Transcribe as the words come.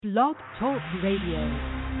Blog Talk Radio.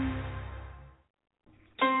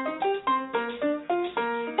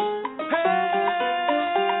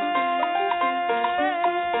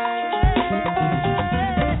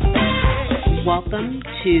 Welcome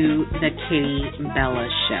to the Kitty Bella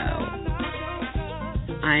Show.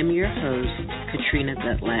 I'm your host, Katrina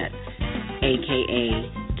Goodlett,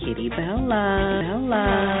 aka Kitty Bella.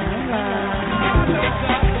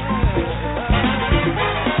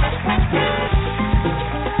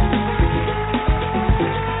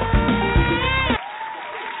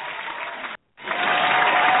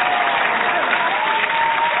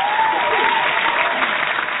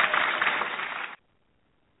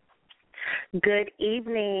 Good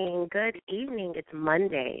evening. It's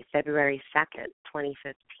Monday, February 2nd,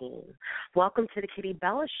 2015. Welcome to the Kitty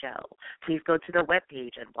Bella Show. Please go to the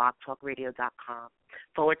webpage at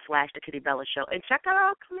blogtalkradio.com/The Kitty Bella Show and check out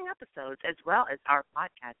our upcoming episodes as well as our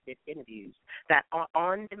podcasted interviews that are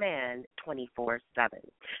on demand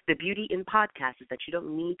 24/7. The beauty in podcasts is that you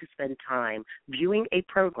don't need to spend time viewing a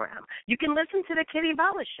program. You can listen to the Kitty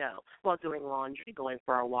Bella Show while doing laundry, going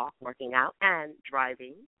for a walk, working out, and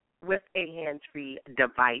driving with a hands-free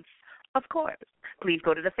device, of course. Please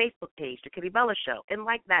go to the Facebook page, The Kitty Bella Show, and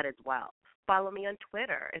like that as well. Follow me on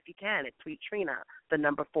Twitter, if you can, at TweetTrina, the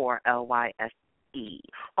number 4, LYSE.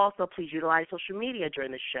 Also, please utilize social media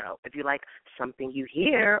during the show. If you like something you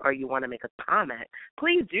hear or you want to make a comment,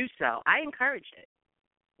 please do so. I encourage it.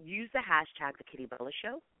 Use the hashtag, The Kitty Bella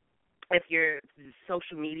Show. If your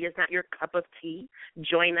social media is not your cup of tea,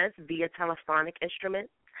 join us via telephonic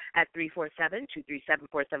instruments at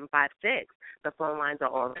 347-237-4756. The phone lines are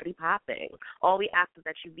already popping. All we ask is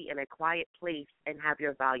that you be in a quiet place and have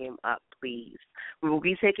your volume up, please. We will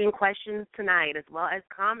be taking questions tonight as well as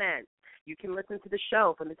comments. You can listen to the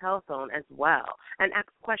show from the telephone as well and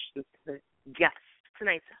ask questions to the guest,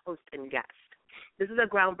 tonight's host and guest. This is a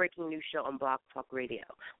groundbreaking new show on Blog Talk Radio.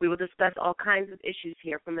 We will discuss all kinds of issues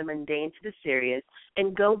here, from the mundane to the serious,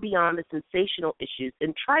 and go beyond the sensational issues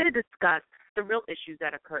and try to discuss the real issues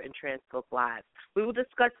that occur in trans folk lives. We will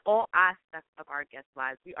discuss all aspects of our guest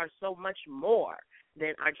lives. We are so much more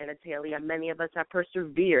than our genitalia. Many of us have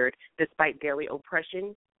persevered despite daily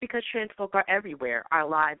oppression because trans folk are everywhere. Our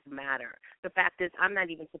lives matter. The fact is, I'm not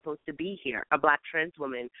even supposed to be here, a black trans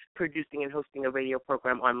woman producing and hosting a radio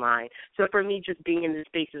program online. So for me, just being in this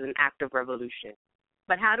space is an act of revolution.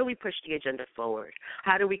 But how do we push the agenda forward?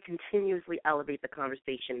 How do we continuously elevate the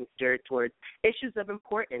conversation and steer it towards issues of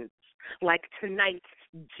importance, like tonight's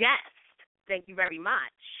guest? Thank you very much.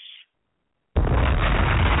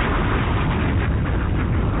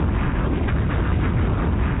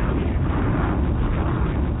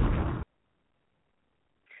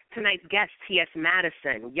 Tonight's guest, T.S.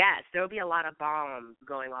 Madison. Yes, there will be a lot of bombs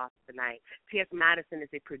going off tonight. T.S. Madison is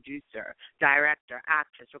a producer, director,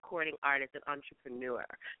 actress, recording artist, and entrepreneur.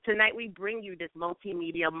 Tonight we bring you this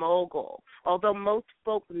multimedia mogul, although most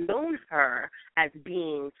folks know her as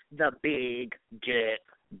being the big dick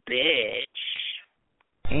bitch.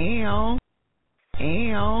 Ew.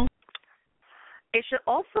 It should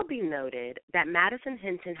also be noted that Madison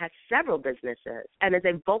Hinton has several businesses and is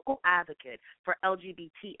a vocal advocate for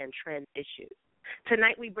LGBT and trans issues.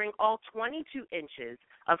 Tonight we bring all 22 inches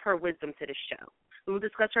of her wisdom to the show. We will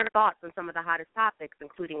discuss her thoughts on some of the hottest topics,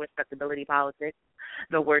 including respectability politics,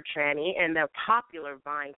 the word tranny, and the popular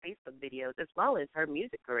Vine Facebook videos, as well as her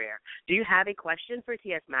music career. Do you have a question for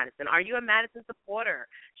T.S. Madison? Are you a Madison supporter?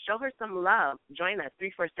 Show her some love. Join us,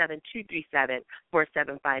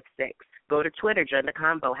 347-237-4756. Go to Twitter, join the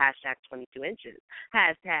combo, hashtag 22 inches.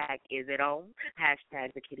 Hashtag is it on?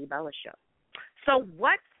 Hashtag the Kitty Bella Show. So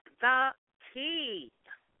what's the tea?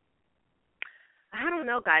 I don't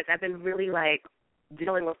know, guys. I've been really,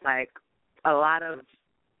 dealing with, a lot of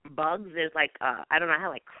bugs. There's, I don't know, I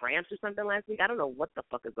had, cramps or something last week. I don't know what the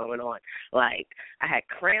fuck is going on. I had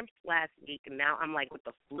cramps last week, and now I'm, with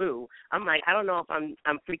the flu. I'm I don't know if I'm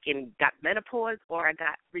freaking got menopause or I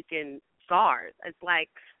got freaking SARS. It's what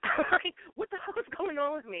the hell is going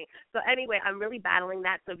on with me? So anyway, I'm really battling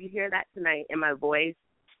that. So if you hear that tonight in my voice,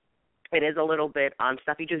 it is a little bit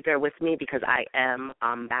stuffy. Just bear with me because I am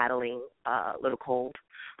battling a little cold.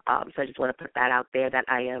 So I just want to put that out there that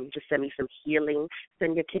I am. Just send me some healing.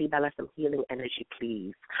 Send your Kitty Bella some healing energy,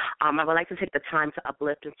 please. I would like to take the time to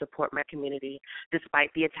uplift and support my community.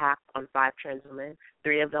 Despite the attacks on 5 trans women,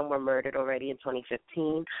 3 of them were murdered already in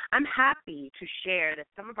 2015. I'm happy to share that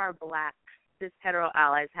some of our black cis hetero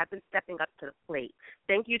allies have been stepping up to the plate.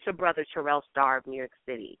 Thank you to Brother Terrell Starr of New York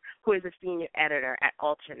City, who is a senior editor at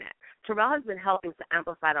Ultranet. Terrell has been helping to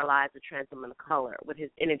amplify the lives of trans women of color with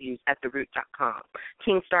his interviews at TheRoot.com.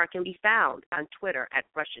 King Starr can be found on Twitter at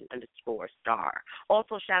Russian_Star.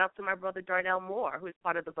 Also, shout out to my brother Darnell Moore, who is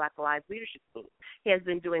part of the Black Lives Leadership Team. He has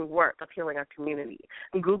been doing work of healing our community.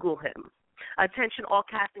 Google him. Attention all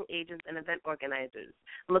casting agents and event organizers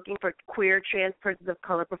looking for queer, trans persons of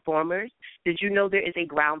color performers. Did you know there is a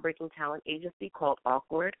groundbreaking talent agency called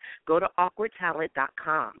Awkward? Go to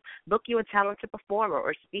awkwardtalent.com. Book you a talented performer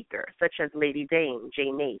or speaker such as Lady Dane,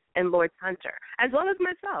 Jay Mace, and Lord Hunter, as well as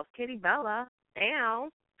myself, Katie Bella.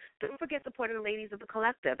 And don't forget supporting the ladies of the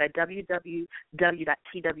collective at www.twocc.us.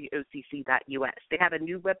 They have a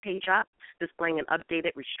new webpage up displaying an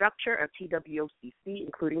updated restructure of TWOCC,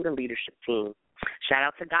 including the leadership team. Shout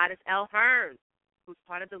out to Goddess L. Hearns, who's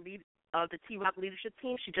part of the T-Rock leadership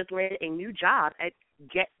team. She just landed a new job at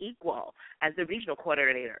Get Equal as the regional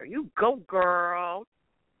coordinator. You go, girl.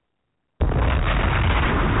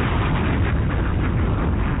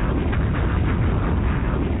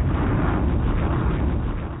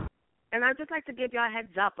 And I'd just like to give y'all a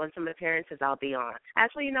heads up on some appearances I'll be on.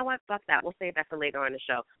 Actually, you know what? Fuck that. We'll save that for later on the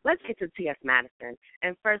show. Let's get to T.S. Madison.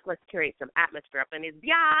 And first, let's create some atmosphere up in his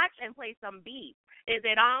biatch and play some beats. Is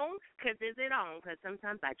it on? Because is it on? Because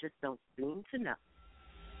sometimes I just don't seem to know.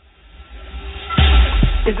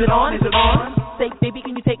 Is it on? Is it on? Say, baby,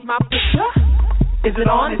 can you take my picture? Is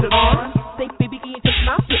it on? Is it on? Say, baby, can you take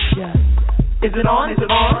my picture? Is it on? Is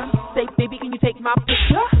it on? Say, baby, can you take my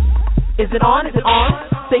picture? Is it on? Is it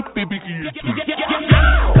on? Say, baby, can you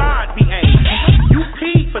God be angry. You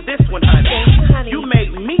peed for this one, honey. You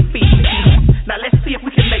made me feel it. Now let's see if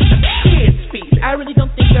we can make the kids feel it. I really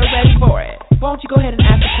don't think they're ready for it. Why don't you go ahead and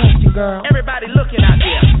ask the question, girl? Everybody looking out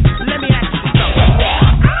there. Let me ask you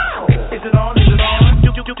something. Is it on? Is it on? Do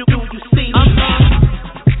you see me?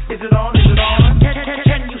 Is it on? Is it on?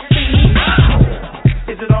 Can you see me?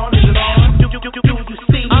 Is it on? Is it on? Do you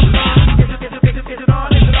see me? Is it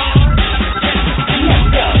on? Is it on?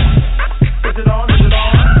 Is it on? Is it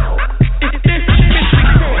on? Is this Is it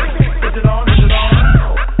on? Is it on?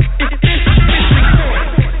 Is this Is it on? Is it on? Is this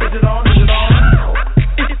Is it on? Is it on?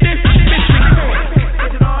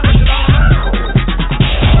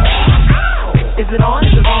 Is it on?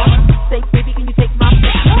 Is it on? Say, baby, can you take my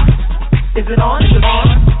picture? Is it on? Is it on?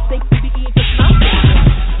 Say, baby, can you take my picture?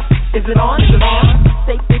 Is it on? Is it on?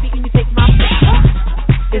 Say, baby, can you take my picture?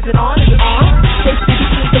 Is it on? Is it on? Say, baby,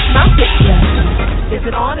 can you take my picture? Is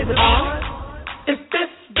it on? Is it on? Is this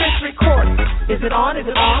recorded? Is it on? Is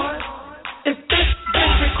it on? Is this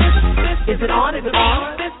recorded? Is it on? Is it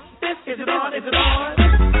on? This is it on? Is it on?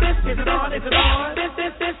 This is it on? Is it on? This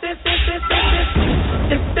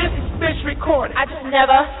is this recorded? I just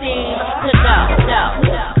never seem to know.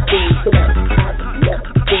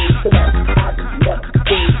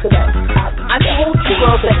 I told you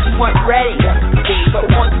girls that you weren't ready, but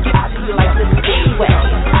want to give it to you like this anyway.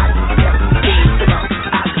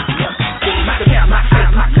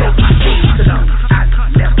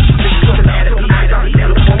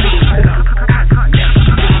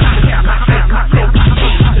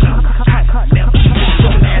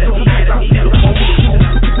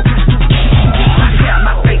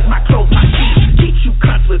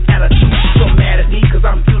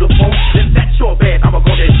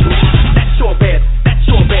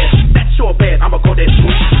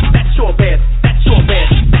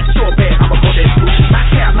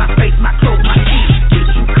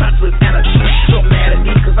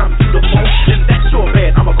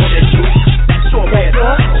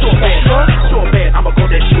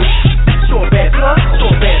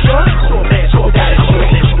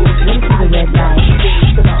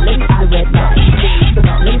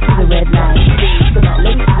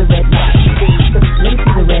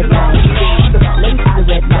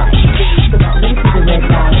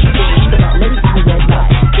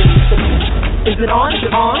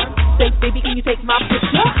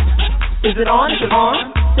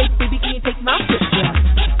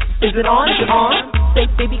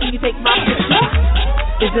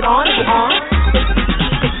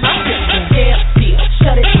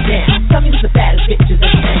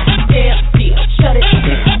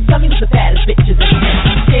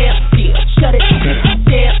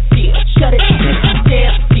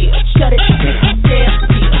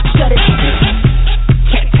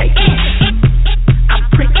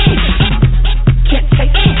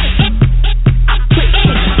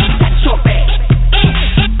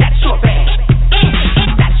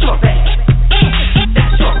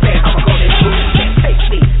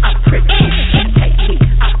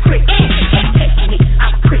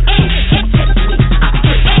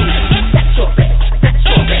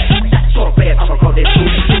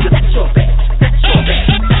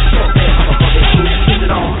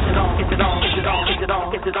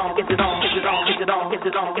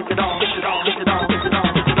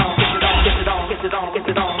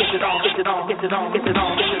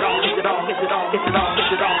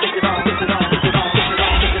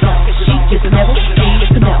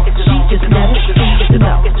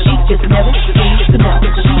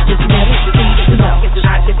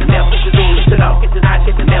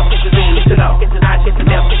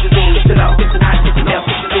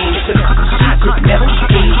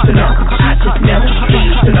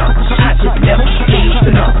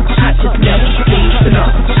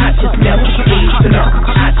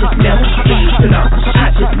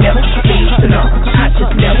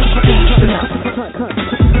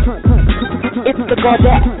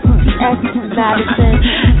 Madison.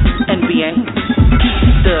 NBA,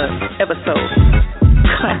 the episode,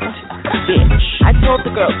 cunt, bitch. I told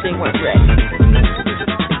the girls they weren't ready.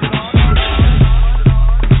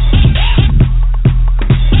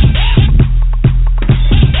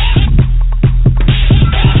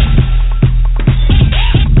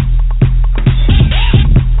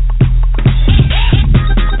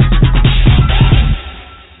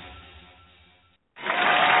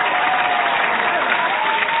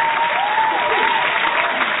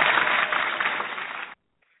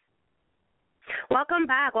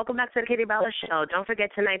 Welcome back to the Katie Bella Show. Don't forget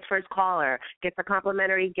tonight's first caller gets a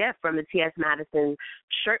complimentary gift from the T.S. Madison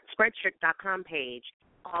Spreadshirt.com page.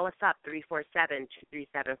 Call us up,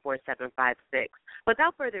 347-237-4756.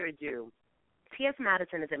 Without further ado, T.S.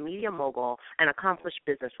 Madison is a media mogul and accomplished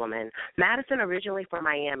businesswoman. Madison, originally from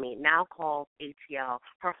Miami, now calls ATL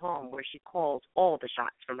her home, where she calls all the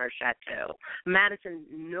shots from her chateau. Madison,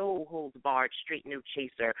 no-holds-barred, straight-new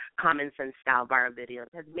chaser, common-sense style viral videos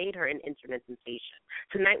has made her an internet sensation.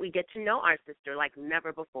 Tonight, we get to know our sister like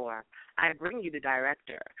never before. I bring you the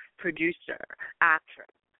director, producer, actress,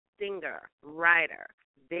 singer, writer,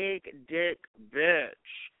 big dick bitch,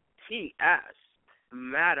 T.S.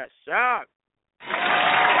 Madison.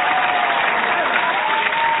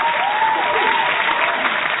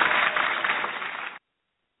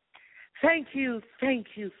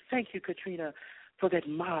 Thank you, Katrina, for that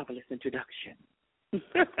marvelous introduction. Is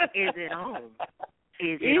it on?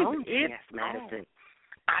 Is it on, T.S. Madison?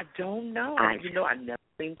 I don't know. I never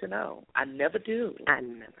seem to know. I never do. I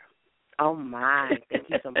never. Oh, my. Thank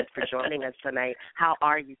you so much for joining us tonight. How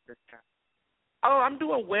are you, sister? Oh, I'm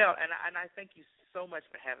doing well, and I thank you so much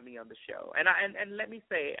for having me on the show. And let me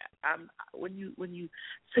say, when you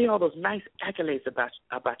say all those nice accolades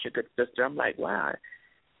about your good sister, I'm like, wow,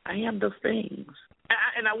 I am those things.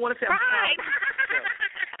 And I want to say I'm proud.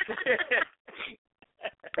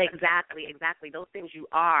 Exactly. Those things you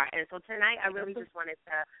are. And so tonight I really just wanted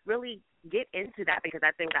to really get into that, because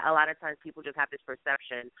I think that a lot of times people just have this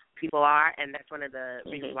perception people are, and that's one of the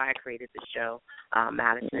reasons why I created the show,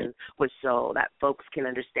 Madison, was so that folks can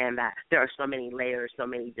understand that there are so many layers, so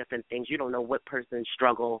many different things. You don't know what person's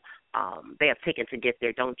struggle they have taken to get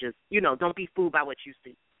there. Don't just, don't be fooled by what you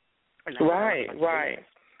see. Right.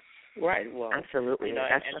 Well, absolutely.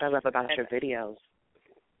 That's what I love about your videos.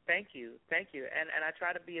 Thank you. And I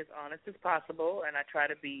try to be as honest as possible, and I try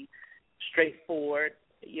to be straightforward,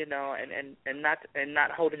 and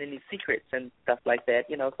not holding any secrets and stuff like that,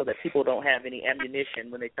 so that people don't have any ammunition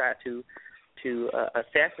when they try to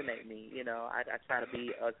assassinate me. I try to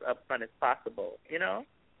be as upfront as possible.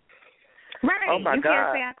 Right. Oh my you God.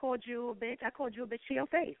 Can't say I called you a bitch. I called you a bitch to your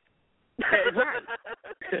face. Right.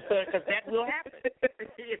 Because that will happen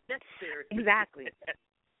if necessary. Exactly.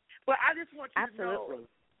 But I just want you Absolutely. to know,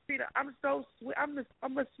 Peter, I'm so sweet. I'm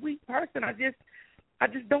a sweet person. I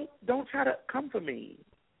just don't try to come for me.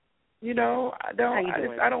 I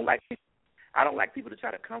don't like people to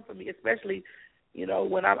try to come for me, especially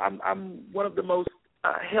when I'm one of the most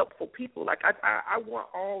helpful people. Like I want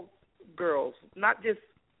all girls, not just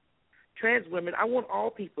trans women. I want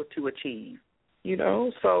all people to achieve.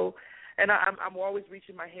 So. And I'm always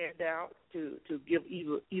reaching my hand out to give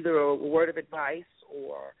either a word of advice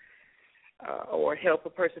or help a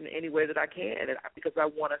person in any way that I can, because I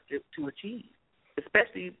want us to achieve,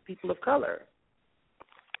 especially people of color.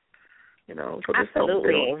 So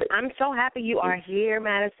absolutely. I'm so happy you are here,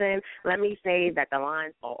 Madison. Let me say that the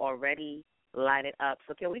lines are already lighted up.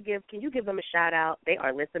 So can you give them a shout out? They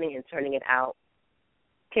are listening and turning it out.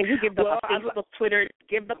 Can you give them a Facebook, Twitter?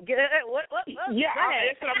 What? Yeah,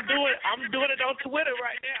 that's what I'm doing. I'm doing it on Twitter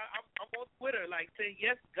right now. I'm on Twitter, like saying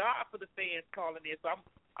yes, God, for the fans calling in. So I'm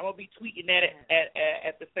gonna be tweeting that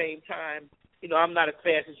at the same time. I'm not as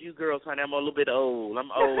fast as you girls, honey. I'm a little bit old.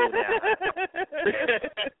 I'm old now.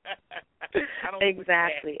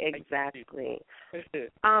 Exactly.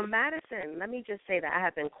 Madison, let me just say that I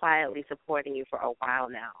have been quietly supporting you for a while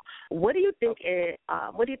now. What do you think it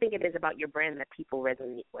is about your brand that people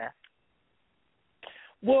resonate with?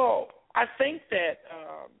 Well, I think that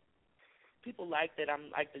people like that I'm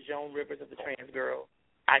like the Joan Rivers of the trans girl.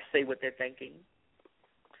 I say what they're thinking.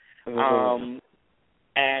 And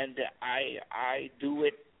I do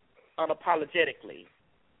it unapologetically.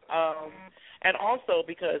 And also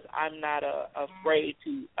because I'm not afraid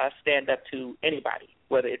to stand up to anybody,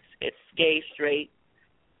 whether it's gay, straight,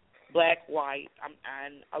 black, white.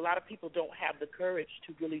 And a lot of people don't have the courage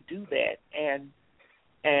to really do that and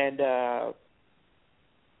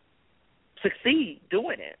succeed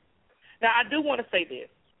doing it. Now, I do want to say this,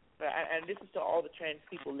 and this is to all the trans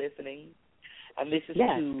people listening, and this is to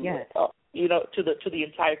the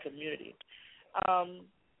entire community.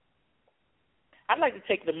 I'd like to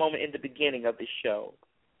take the moment in the beginning of the show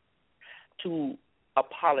to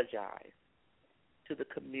apologize to the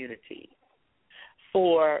community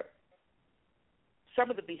for some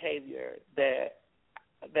of the behavior that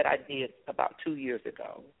I did about 2 years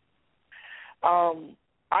ago.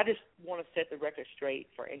 I just want to set the record straight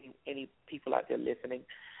for any people out there listening.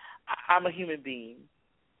 I'm a human being,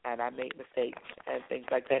 and I make mistakes and things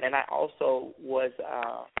like that. And I also was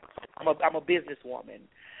I'm a businesswoman,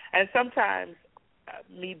 and sometimes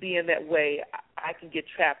me being that way, I can get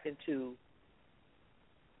trapped into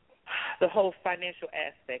the whole financial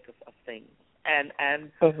aspect of things. And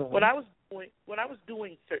when I was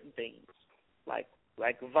doing certain things like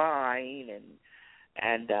Vine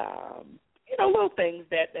and little things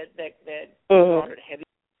that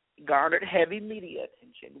garnered heavy media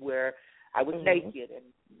attention, where I was naked and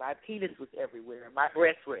my penis was everywhere, and my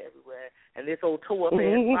breasts were everywhere, and this old tore up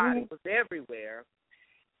body was everywhere.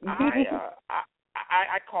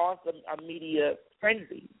 I caused a media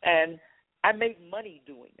frenzy, and I made money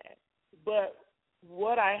doing that. But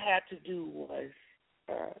what I had to do was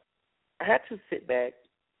I had to sit back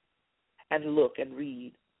and look and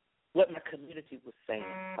read what my community was saying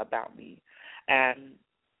about me and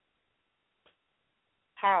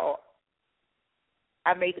how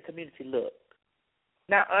I made the community look.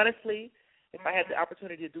 Now, honestly, if I had the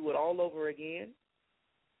opportunity to do it all over again,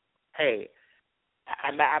 hey,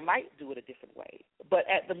 I might do it a different way. But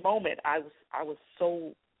at the moment, I was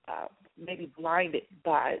so maybe blinded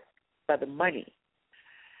by the money.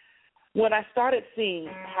 When I started seeing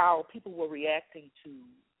how people were reacting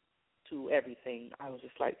to everything, I was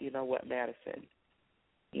just like, you know what, Madison,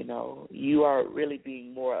 you are really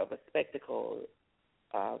being more of a spectacle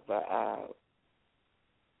of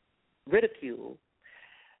ridicule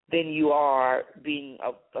than you are being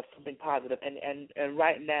of something positive. And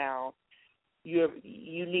right now, you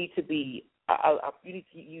need to be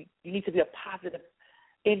you need to be a positive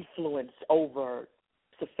influence over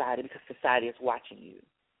society, because society is watching you.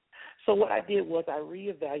 So what I did was I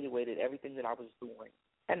reevaluated everything that I was doing,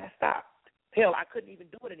 and I stopped. Hell, I couldn't even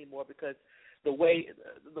do it anymore because the way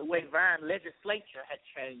Vine legislature had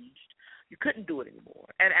changed, you couldn't do it anymore.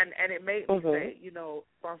 And it made me say,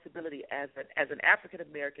 responsibility as an African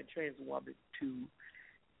American trans woman to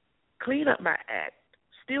clean up my act,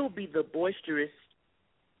 still be the boisterous,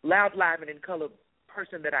 loud, live, and in color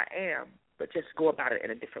person that I am, but just go about it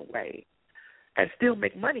in a different way, and still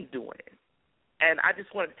make money doing it. And I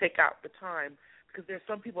just wanted to take out the time, because there's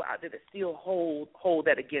some people out there that still hold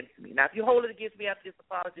that against me. Now, if you hold it against me after this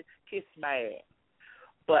apology, kiss my ass.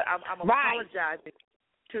 But I'm apologizing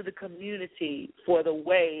to the community for the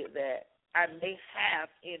way that I may have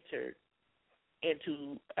entered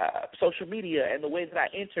into social media, and the way that I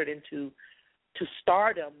entered into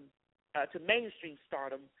stardom, to mainstream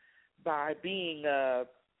stardom, by being a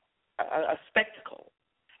spectacle.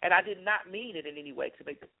 And I did not mean it in any way to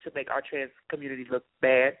make our trans community look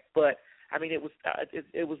bad, but I mean it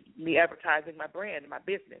was me advertising my brand and my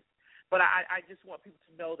business. But I just want people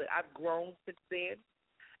to know that I've grown since then,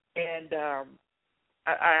 and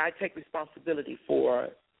I take responsibility for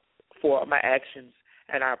my actions,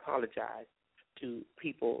 and I apologize to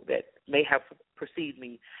people that may have perceived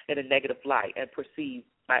me in a negative light and perceive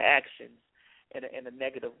my actions in a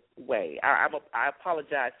negative way. I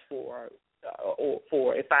apologize for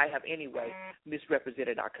if I have any way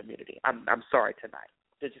misrepresented our community. I'm sorry tonight.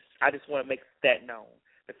 I just want to make that known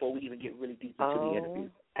before we even get really deep into the interview.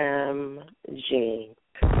 OMG.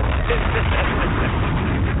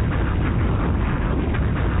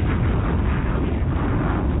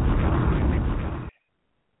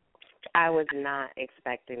 I was not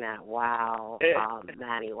expecting that. Wow,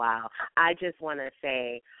 Maddie, wow. I just want to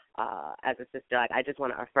say, as a sister, I just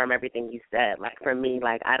want to affirm everything you said. For me,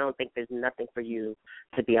 I don't think there's nothing for you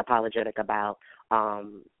to be apologetic about.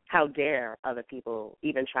 How dare other people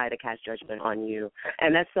even try to cast judgment on you?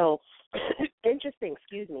 And that's so interesting,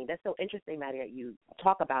 That's so interesting, Maddie, that you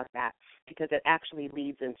talk about that, because it actually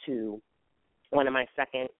leads into one of my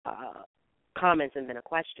second comments and then a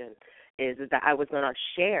question is that I was going to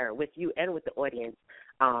share with you and with the audience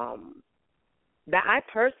that I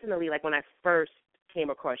personally, like when I first came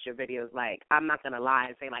across your videos, like, I'm not going to lie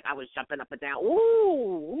and say, like, I was jumping up and down,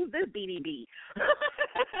 ooh, who's this BDB?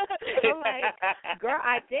 I'm like, girl,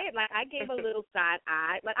 I did. Like, I gave a little side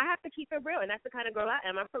eye. Like, I have to keep it real, and that's the kind of girl I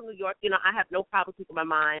am. I'm from New York. You know, I have no problem speaking my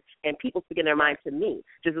mind and people speaking their mind to me,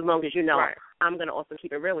 just as long as you know I'm going to also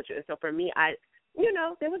keep it real with you. And so for me, you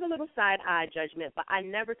know, there was a little side-eye judgment, but I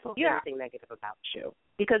never told you anything negative about you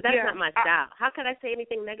because that's not my style. How could I say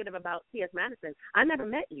anything negative about T.S. Madison? I never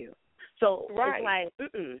met you. So it's like,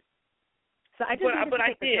 So I just need to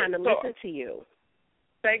take the time to listen to you.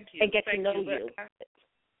 Thank you. And get to know you.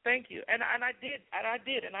 Thank you. And I did. I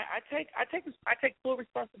take full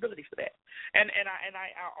responsibility for that. And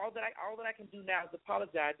all that I can do now is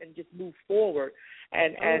apologize and just move forward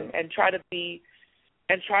and try to be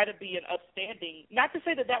an upstanding. Not to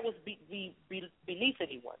say that was beneath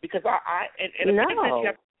anyone, because you have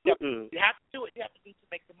to do what you have to do to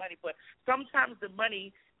make the money. But sometimes the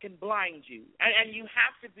money can blind you, and you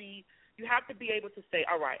have to be able to say,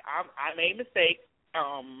 all right, I made a mistake.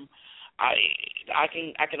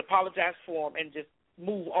 I can apologize for them and just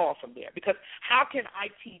move on from there. Because how can I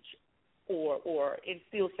teach or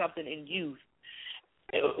instill something in youth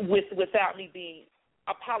without me being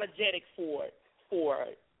apologetic for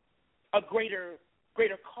a greater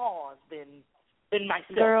cause than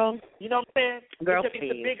myself? Girl, you know what I'm saying? Girl, it's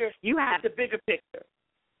the bigger picture.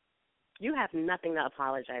 You have nothing to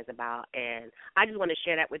apologize about, and I just want to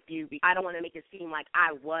share that with you. I don't want to make it seem like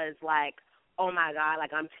I was like, oh my God,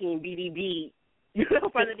 like I'm Team BDB. You know,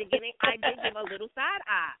 from the beginning, I did give a little side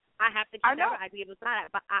eye. I have to keep that. I give a side eye,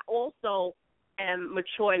 but I also am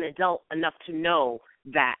mature and adult enough to know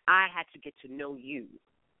that I had to get to know you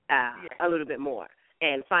a little bit more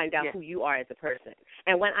and find out who you are as a person.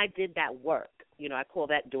 And when I did that work, you know, I call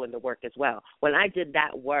that doing the work as well. When I did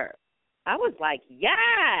that work, I was like,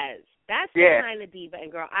 yes, that's the kind of diva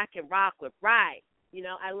and girl I can rock with, right? You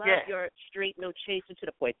know, I love your straight, no chaser, to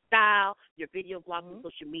the point style. Your video blogs and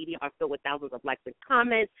social media are filled with thousands of likes and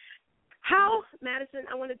comments. How, Madison,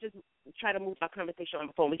 I want to just try to move our conversation on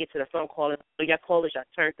before we get to the phone call. So your callers are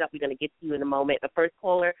turned up. We're going to get to you in a moment. The first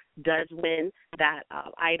caller does win that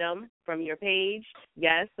item from your page.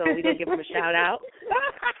 Yes, so we're going to give him a shout-out.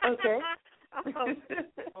 Okay.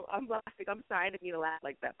 I'm laughing. I'm sorry. I didn't mean to laugh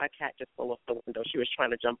like that. My cat just flew off the window. She was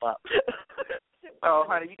trying to jump up. Oh,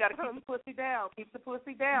 honey, you got to keep the pussy down. Keep the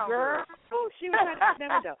pussy down, girl. Oh, she was trying to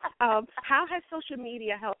never know. How has social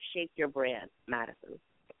media helped shape your brand, Madison?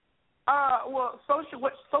 Well,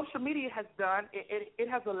 what social media has done, it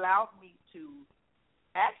has allowed me to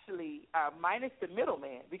actually minus the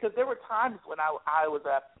middleman, because there were times when I was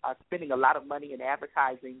spending a lot of money in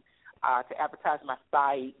advertising to advertise my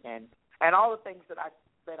site and all the things that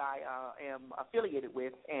I am affiliated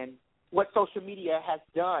with. And what social media has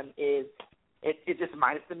done is it just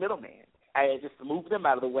minus the middleman. I just moved them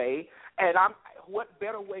out of the way. And what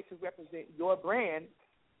better way to represent your brand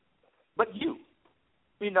but you?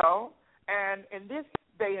 You know, and in this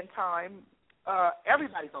day and time,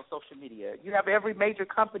 everybody's on social media. You have every major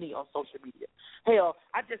company on social media. Hell,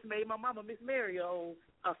 I just made my mama, Miss Mary, on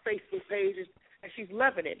a Facebook page, and she's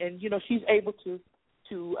loving it. And, you know, she's able to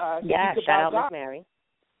speak about shout out God. Miss Mary.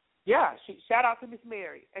 Yeah, shout out to Miss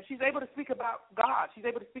Mary. And she's able to speak about God. She's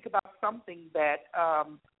able to speak about something that,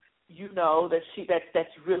 you know, that's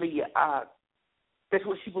really that's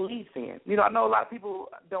what she believes in. You know, I know a lot of people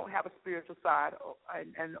don't have a spiritual side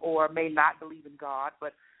or may not believe in God,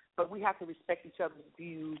 but we have to respect each other's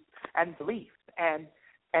views and beliefs. And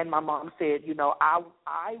my mom said, you know, I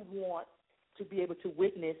want to be able to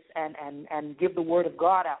witness and give the word of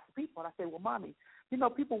God out to people. And I said, well, Mommy, you know,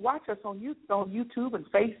 people watch us on YouTube and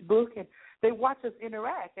Facebook, and they watch us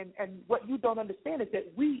interact. And what you don't understand is that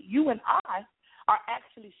you and I are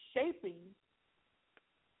actually shaping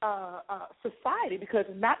society, because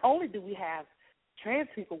not only do we have trans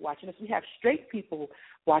people watching us, we have straight people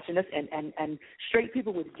watching us, and straight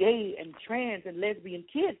people with gay and trans and lesbian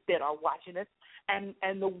kids that are watching us, and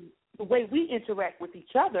the way we interact with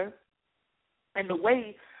each other, and the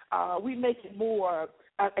way we make it more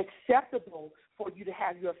acceptable for you to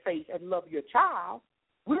have your faith and love your child.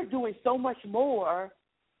 We're doing so much more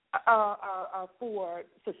for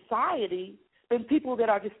society than people that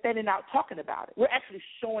are just standing out talking about it. We're actually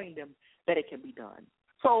showing them that it can be done.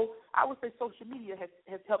 So I would say social media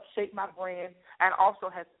has helped shape my brand, and also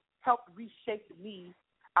has helped reshape me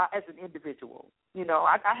as an individual. You know,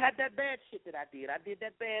 I had that bad shit that I did. I did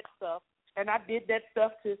that bad stuff, and I did that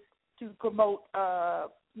stuff to promote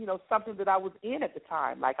something that I was in at the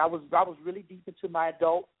time. Like I was really deep into my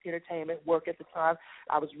adult entertainment work at the time.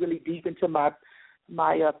 I was really deep into my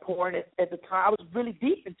porn at the time. I was really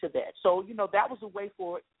deep into that. So, that was a way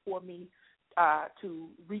for me to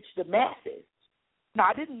reach the masses. Now,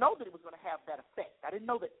 I didn't know that it was going to have that effect. I didn't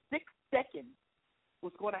know that 6 seconds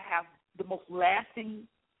was going to have the most lasting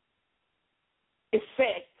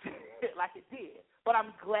effect like it did. But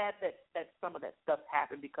I'm glad that some of that stuff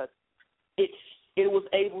happened because it was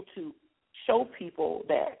able to show people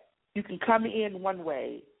that you can come in one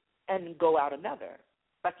way and go out another.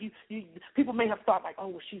 Like you people may have thought like, oh,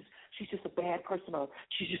 well, she's just a bad person, or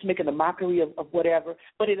she's just making a mockery of whatever.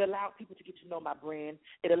 But it allowed people to get to know my brand.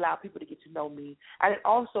 It allowed people to get to know me, and it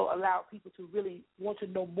also allowed people to really want to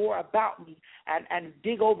know more about me and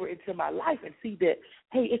dig over into my life and see that,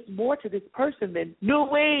 hey, it's more to this person than no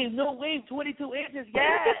wave, 22 inches,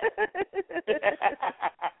 yeah.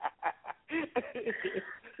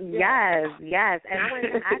 Yes. And I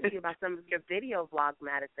wanted to ask you about some of your video vlogs,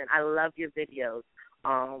 Madison. I love your videos.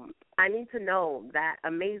 I need to know that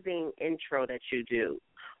amazing intro that you do.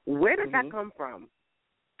 Where did that come from?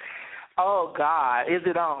 Oh, God, Is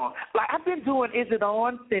It On? Like, I've been doing Is It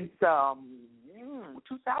On since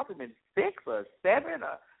 2006 or 7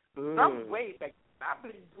 or some way back. I've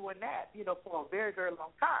been doing that, for a very, very long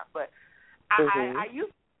time. But I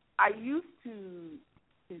used to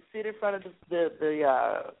sit in front of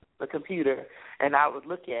the computer, and I would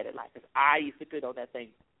look at it like this. I used to sit on that thing.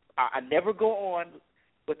 I never go on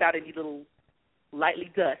without any little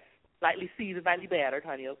lightly seasoned, lightly battered,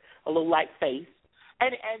 honey, a little light face.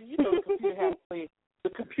 And the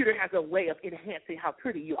computer has a way of enhancing how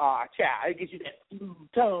pretty you are, child. It gives you that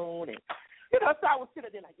smooth tone. And, so I was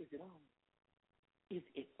sitting there like, is it on? Is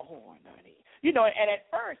it on, honey? And at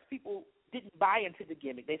first people didn't buy into the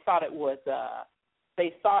gimmick. They thought it was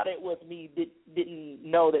me didn't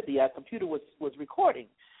know that the computer was recording.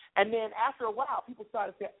 And then after a while, people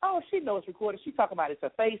started saying, oh, she knows it's recording. She's talking about it's her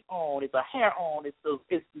face on, it's her hair on, it's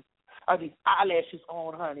these eyelashes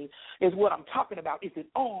on, honey, is what I'm talking about. Is it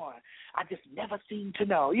on? I just never seem to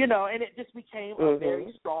know, and it just became a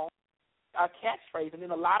very strong catchphrase. And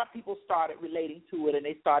then a lot of people started relating to it, and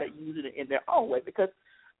they started using it in their own way because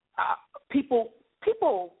people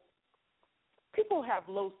have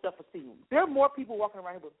low self-esteem. There are more people walking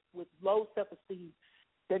around with low self-esteem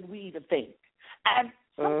than we even think. And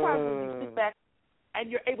sometimes when you sit back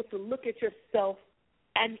and you're able to look at yourself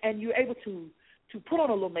and you're able to put on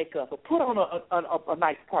a little makeup or put on a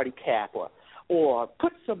nice party cap or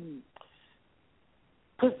put some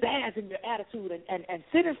pizzazz in your attitude and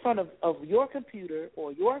sit in front of your computer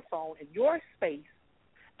or your phone in your space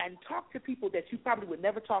and talk to people that you probably would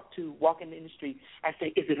never talk to, walk in the industry and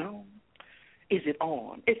say, is it on? Is it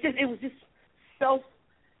on? It was just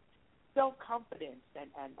self-confidence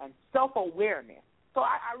and self-awareness. So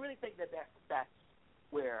I really think that's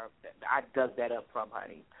where I dug that up from,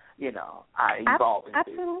 honey. I evolved into.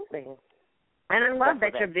 Absolutely. And I love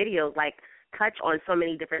that your videos, touch on so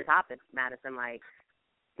many different topics, Madison. Like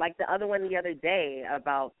the other one the other day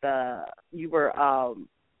about you were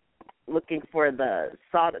looking for the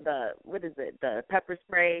pepper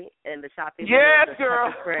spray and the shopping. Yes,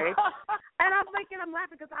 girl. Pepper spray. And I'm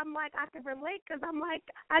laughing because I'm like, I can relate because I'm like,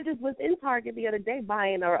 I just was in Target the other day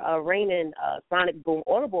buying a Rainin Sonic Boom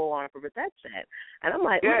Audible alarm for protection. And I'm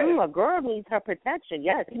like, a girl needs her protection.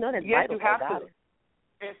 Yes, that's vital. You have to.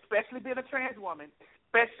 Especially being a trans woman,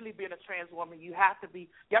 you have to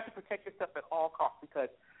protect yourself at all costs because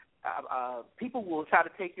people will try to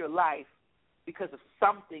take your life because of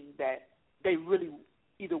something that they really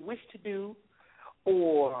either wish to do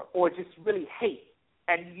or just really hate.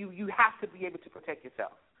 And you have to be able to protect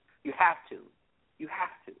yourself. You have to.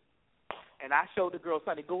 And I showed the girls,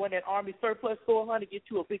 honey, go in that Army surplus store, honey, get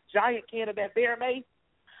you a big giant can of that Bear Mace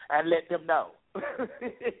and let them know.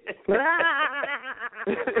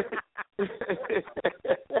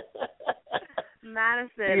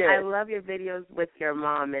 Madison, I love your videos with your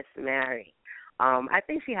mom, Miss Mary. I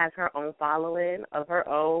think she has her own following of her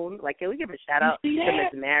own. Can we give a shout out to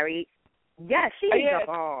Miss Mary? Yes, she is a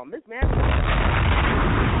bomb. Miss Mary.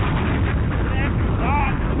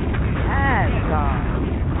 Yes, God.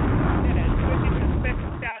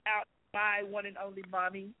 Special shout out to my one and only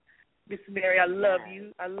mommy, Miss Mary. I love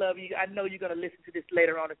you. I know you're gonna listen to this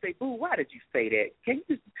later on and say, "Boo, why did you say that? Can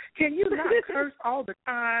you not curse all the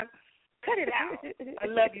time? Cut it out." I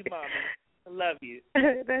love you, Mommy. I love you.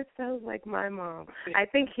 That sounds like my mom. I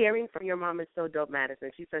think hearing from your mom is so dope,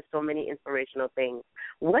 Madison. She says so many inspirational things.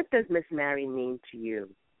 What does Miss Mary mean to you?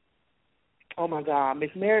 Oh, my God. Miss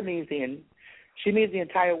Mary means the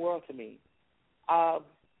entire world to me.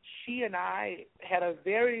 she and I had a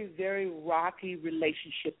very, very rocky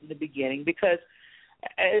relationship in the beginning because,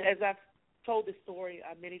 as I've told this story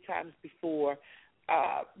many times before,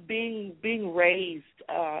 being raised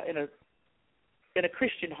in a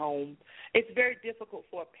Christian home, it's very difficult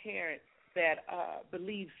for a parent that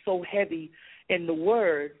believes so heavy in the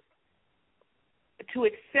Word to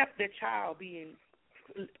accept their child being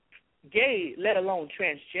gay, let alone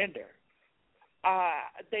transgender.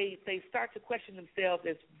 They start to question themselves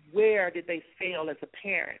as where did they fail as a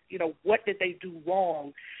parent? You know, what did they do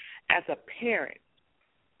wrong as a parent?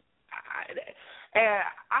 And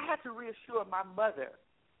I had to reassure my mother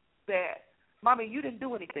that, Mommy, you didn't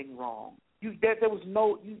do anything wrong. There was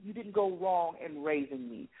no, you didn't go wrong in raising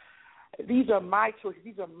me. These are my choices.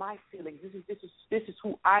 These are my feelings. This is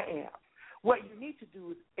who I am. What you need to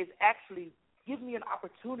do is actually give me an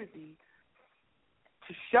opportunity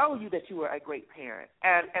to show you that you are a great parent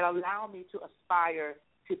and allow me to aspire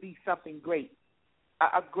to be something great,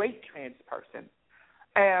 a great trans person.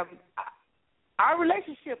 Our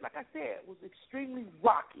relationship, like I said, was extremely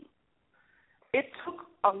rocky. It took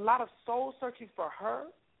a lot of soul searching for her.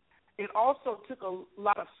 It also took a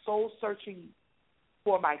lot of soul searching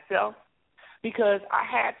for myself because I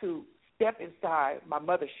had to step inside my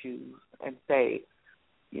mother's shoes and say,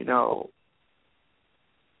 you know,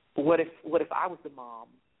 what if I was the mom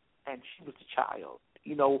and she was the child?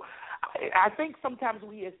 You know, I think sometimes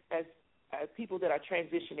we as people that are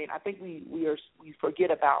transitioning, I think we forget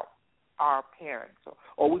about our parents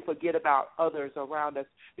or we forget about others around us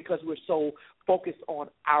because we're so focused on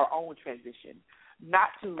our own transition. Not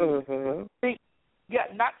to think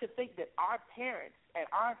that our parents and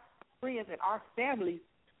our friends and our families,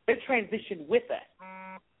 they transition with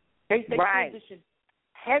us. They transition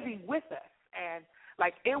heavy with us. And,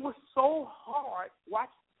 like, it was so hard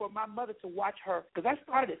for my mother to watch her, because I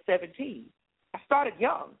started at 17. I started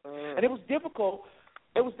young. And it was difficult.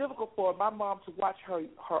 It was difficult for my mom to watch her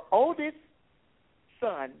oldest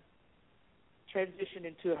son transition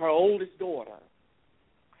into her oldest daughter.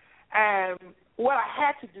 And what I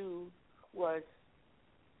had to do was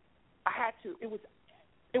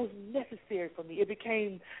it was necessary for me. It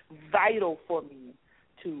became vital for me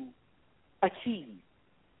to achieve.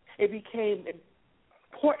 It became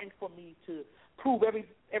important for me to prove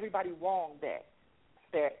everybody wrong that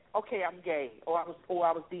okay, I'm gay, or I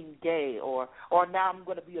was deemed gay, or now I'm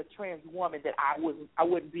going to be a trans woman that I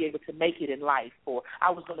wouldn't be able to make it in life, or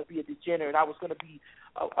I was going to be a degenerate, I was going to be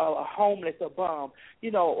a homeless, a bum,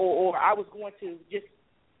 you know, or I was going to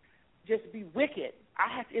just be wicked. I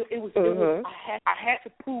had to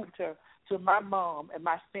prove to my mom and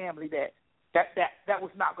my family that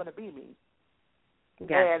was not going to be me.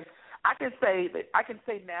 Yes. And I can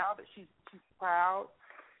say now that she's proud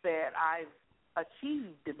that I've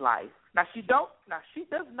achieved in life. Now she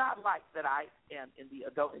does not like that I am in the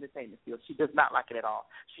adult entertainment field. She does not like it at all.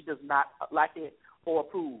 She does not like it or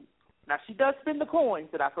approve. Now she does spend the coins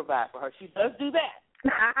that I provide for her. She does do that.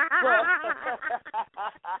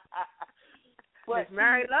 But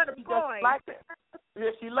Mary love them coins. Like it.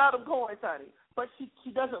 Yeah, she love them coins, honey. But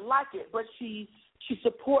she doesn't like it. But she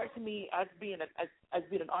supports me as being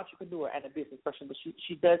an entrepreneur and a business person. But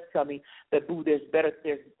she does tell me that, boo, there's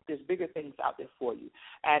bigger things out there for you.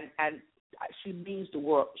 And she means the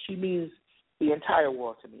world. She means the entire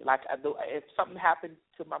world to me. Like, if something happened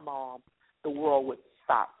to my mom, the world would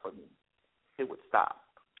stop for me. It would stop.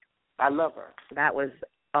 I love her. That was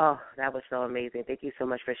so amazing. Thank you so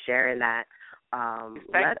much for sharing that.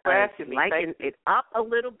 Thanks for asking me. Lighten it up a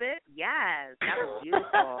little bit. Yes, that was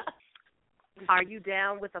beautiful. Are you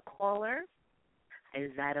down with a caller?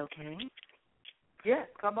 Is that okay? Yes,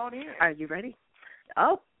 come on in. Are you ready?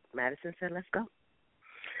 Oh, Madison said let's go.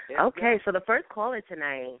 Yes, okay, so the first caller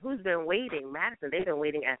tonight, who's been waiting? Madison, they've been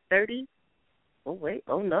waiting at 30. Oh, wait.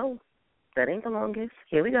 Oh, no. That ain't the longest.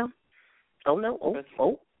 Here we go. Oh, no.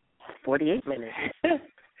 48 minutes.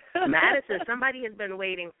 Madison, somebody has been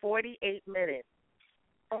waiting 48 minutes.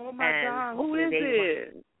 Oh, my God. Who is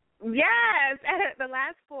it? Yes, the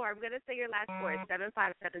last four. I'm going to say your last four is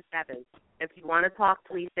 7577. If you want to talk,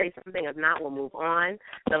 please say something. If not, we'll move on.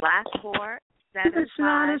 The last four,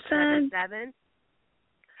 7577.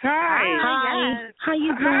 Hi. Yes. How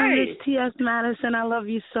you doing, Miss T.S. Madison? I love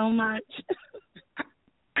you so much.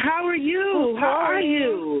 How are you? How are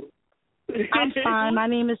you? I'm fine. My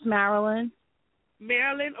name is Marilyn.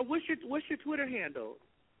 Marilyn, what's your Twitter handle?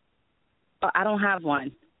 I don't have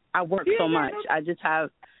one. I work so much. I just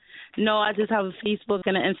have a Facebook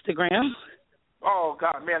and an Instagram. Oh,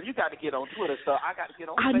 God, man, you got to get on Twitter, so I got to get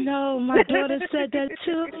on Facebook. I know. My daughter said that,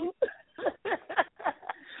 too.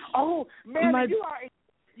 Oh, man,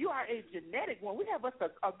 you are a genetic one. We have us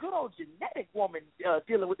a good old genetic woman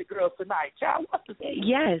dealing with the girls tonight. Child, what's the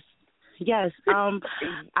Yes.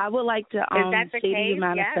 I would like to Is that the say case? to you,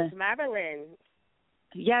 Madison. Yes, Marilyn.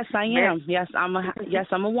 Yes, I am. Yes, I'm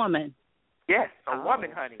a woman. Yes, a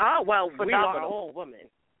woman, honey. Oh, well, we are Phenomenal. all women.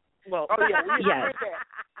 Well, oh, yeah, we yes. heard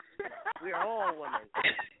that. We're all women.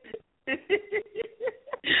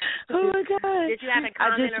 Oh, my God. Did you have a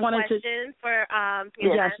comment or question for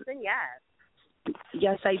Madison? Yes.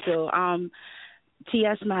 Yes, I do.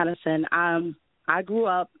 T.S. Madison, I grew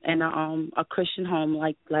up in a Christian home,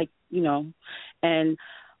 like you know, and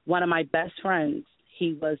one of my best friends,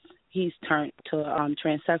 he's turned to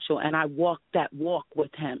transsexual, and I walked that walk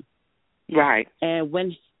with him. Right. And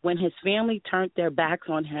when his family turned their backs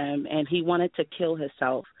on him and he wanted to kill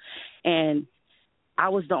himself, and I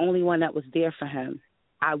was the only one that was there for him.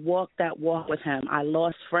 I walked that walk with him. I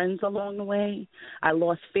lost friends along the way. I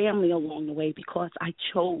lost family along the way because I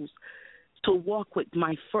chose to walk with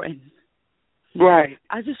my friend. Right.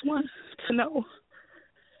 I just want to know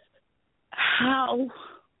how,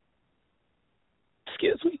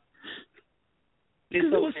 excuse me,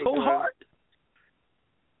 because it was so hard.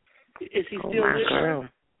 Is he still with us?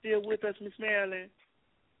 Still with us, Miss Marilyn?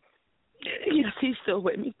 Yes, he's still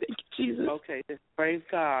with me. Thank you, Jesus. Okay, praise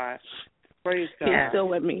God. Praise God. He's still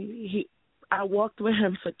with me. I walked with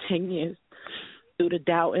him for 10 years through the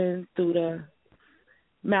doubting, through the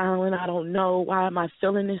Marilyn, I don't know, why am I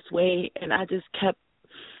feeling this way? And I just kept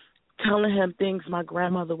telling him things my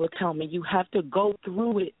grandmother would tell me. You have to go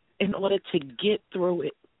through it in order to get through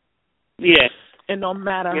it. Yes. And no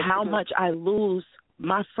matter how much I lose,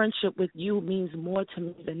 my friendship with you means more to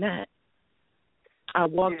me than that. I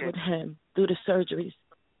walked with him through the surgeries,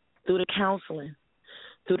 through the counseling,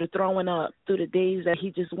 through the throwing up, through the days that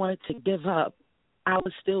he just wanted to give up. I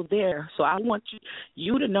was still there. So I want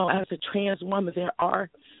you to know, as a trans woman, there are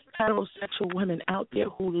heterosexual women out there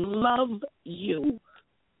who love you.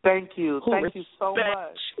 Thank you. Thank you so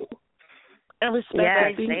much. You and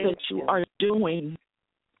respect the things that you are doing.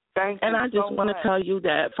 Thank you. And I just want to tell you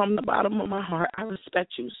that from the bottom of my heart, I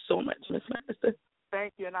respect you so much, Miss Madison.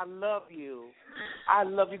 Thank you, and I love you. I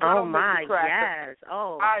love you. Oh, my, yes.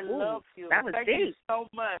 Oh, I love you. That was Thank deep. you so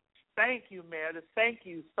much. Thank you, Meredith. Thank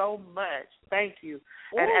you so much. Thank you.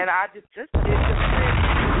 And I just that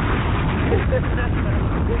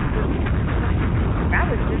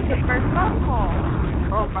was just your first phone call.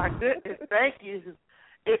 Oh my goodness. Thank you.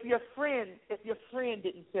 If your friend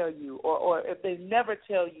didn't tell you, or if they never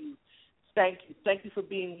tell you, thank you. Thank you for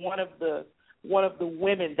being one of the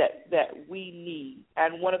women that we need,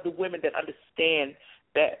 and one of the women that understand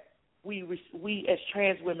that we as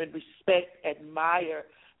trans women respect, admire,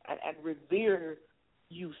 and revere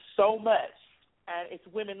you so much. And it's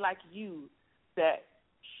women like you that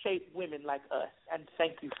shape women like us. And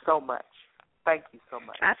thank you so much. Thank you so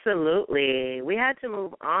much. Absolutely. We had to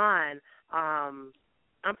move on.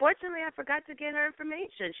 Unfortunately, I forgot to get her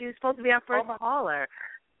information. She was supposed to be our first caller.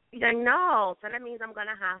 I know. So that means I'm going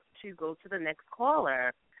to have to go to the next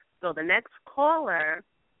caller. So the next caller,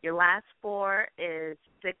 your last four is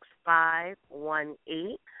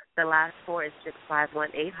 6518. The last four is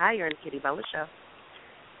 6518. Hi, you're in the Kitty Bella Show.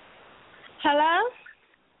 Hello?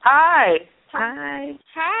 Hi. Hi.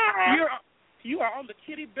 Hi. You are on the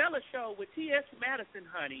Kitty Bella Show with T.S. Madison,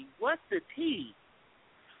 honey. What's the tea?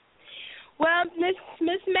 Well, Miss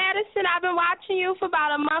Madison, I've been watching you for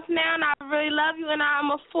about a month now, and I really love you, and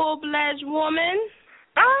I'm a full-fledged woman.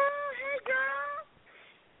 Oh, hey,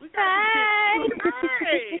 girl. Hey.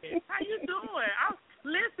 Hey, how you doing?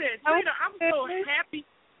 Listen, Trina, I'm so happy.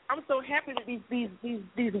 I'm so happy that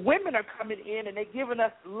these women are coming in and they're giving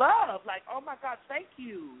us love. Like, oh my God, thank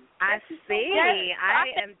you. I see.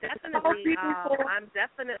 I am definitely. I'm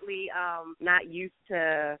definitely not used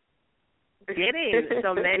to getting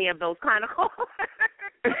so many of those kind of calls.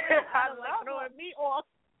 I love throwing me off.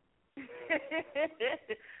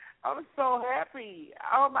 I'm so happy.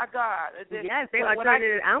 Oh my God. Yes, they are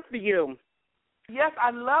turning it out for you. Yes, I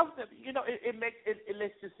love them. You know, it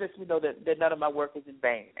lets me know that none of my work is in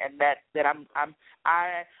vain, and that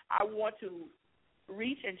I want to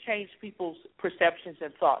reach and change people's perceptions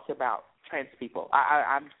and thoughts about trans people.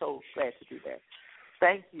 I'm so glad to do that.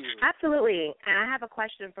 Thank you. Absolutely. And I have a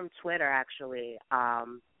question from Twitter, actually.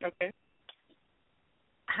 Okay.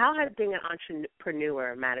 How has being an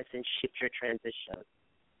entrepreneur, Madison, shaped your transition?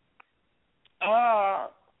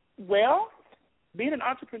 Well, being an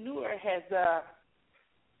entrepreneur has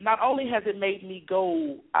not only has it made me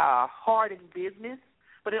go hard in business,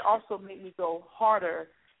 but it also made me go harder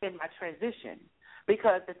in my transition.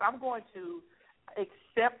 Because if I'm going to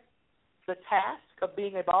accept the task of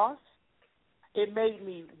being a boss, it made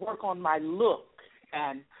me work on my look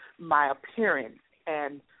and my appearance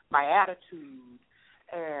and my attitude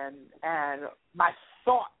and my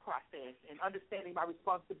thought process and understanding my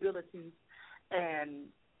responsibilities and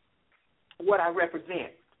what I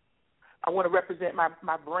represent. I want to represent my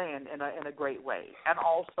brand in a great way, and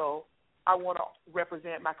also I want to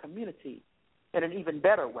represent my community in an even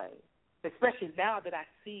better way. Especially now that I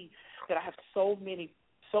see that I have so many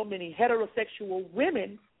heterosexual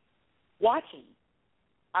women watching.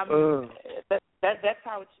 That's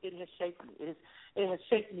how it has shaped me. It has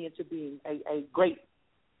shaped me into being a great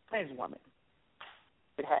trans woman.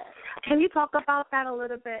 It has. Can you talk about that a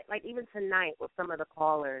little bit? Like even tonight with some of the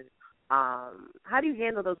callers, how do you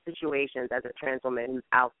handle those situations as a trans woman who's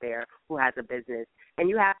out there who has a business, and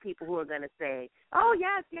you have people who are going to say, "Oh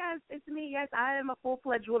yes, it's me. Yes, I am a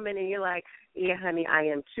full-fledged woman," and you're like, "Yeah, honey, I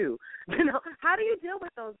am too." You know, how do you deal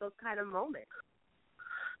with those kind of moments?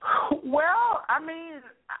 Well, I mean,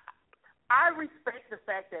 I respect the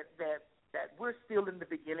fact that we're still in the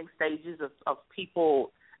beginning stages of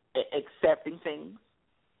people accepting things.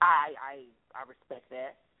 I respect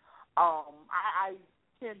that. I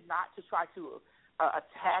tend not to try to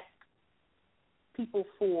attack people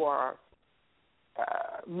for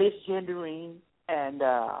misgendering and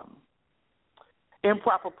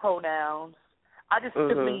improper pronouns. I just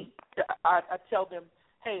simply I tell them,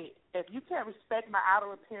 hey, if you can't respect my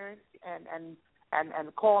outer appearance and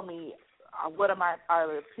call me what am I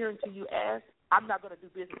appearing to you as, I'm not going to do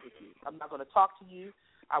business with you. I'm not going to talk to you.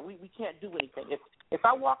 We can't do anything. If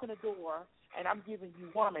I walk in the door and I'm giving you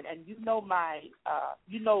woman and you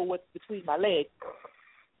know what's between my legs,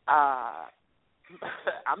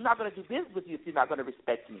 I'm not going to do business with you if you're not going to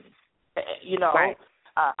respect me. You know, right.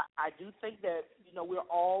 I do think that, you know, we're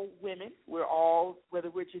all women. We're all, whether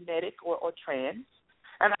we're genetic or trans,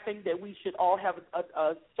 and I think that we should all have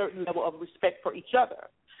a certain level of respect for each other.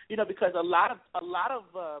 You know, because a lot of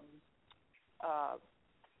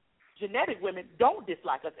genetic women don't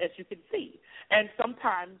dislike us, as you can see, and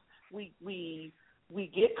sometimes we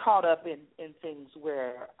get caught up in things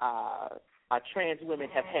where trans women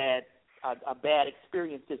have had a bad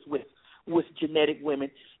experiences with genetic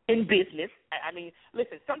women in business. I mean,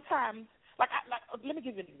 listen, sometimes, like let me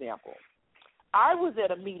give you an example. I was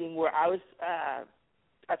at a meeting where I was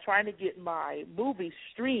trying to get my movie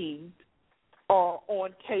streamed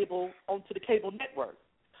on cable, onto the cable network.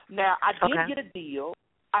 Now, I did get a deal.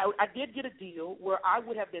 I did get a deal where I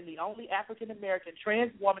would have been the only African American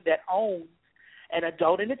trans woman that owned an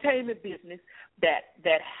adult entertainment business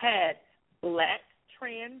that had black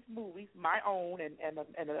trans movies, my own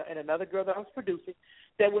and another girl that I was producing,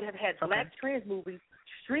 that would have had black trans movies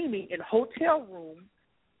streaming in hotel rooms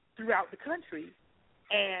throughout the country,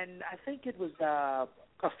 and I think it was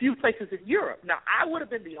a few places in Europe. Now, I would have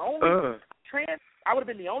been the only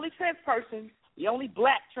trans person, the only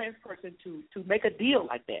black trans person to make a deal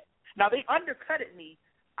like that. Now, they undercutted me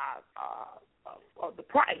the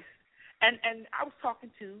price, and I was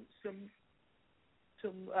talking to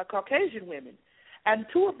some Caucasian women, and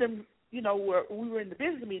two of them, you know, we were in the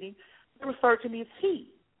business meeting, they referred to me as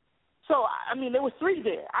he. So, I mean, there were three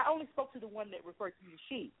there. I only spoke to the one that referred to me as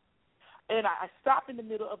she. And I stopped in the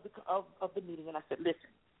middle of the meeting, and I said,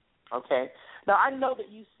 listen, okay, now I know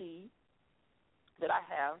that you see that I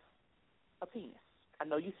have a penis. I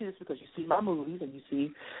know you see this because you see my movies and you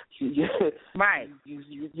see right.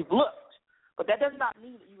 You've looked, but that does not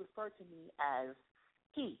mean that you refer to me as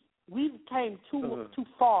he. We came too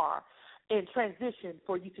far in transition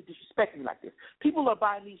for you to disrespect me like this. People are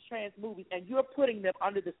buying these trans movies, and you're putting them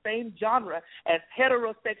under the same genre as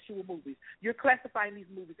heterosexual movies. You're classifying these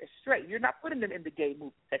movies as straight. You're not putting them in the gay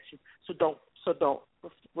movie section. So don't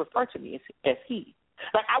refer to me as he.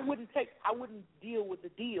 Like I wouldn't deal with the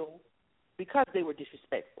deal because they were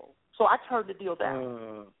disrespectful. So I turned the deal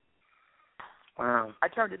down. Wow. I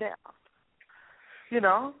turned it down. You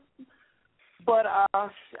know. But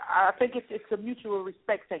I think it's a mutual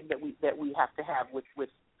respect thing that we have to have with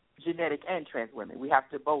genetic and trans women. We have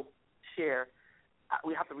to both share.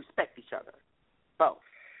 We have to respect each other. Both.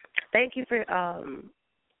 Thank you for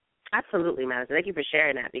absolutely, Madison. Thank you for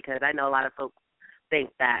sharing that, because I know a lot of folks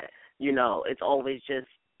think that, you know, it's always just,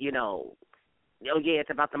 you know, oh yeah,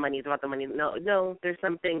 it's about the money. It's about the money. No, there's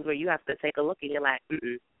some things where you have to take a look and you're like,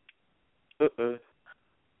 no,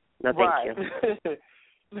 thank you.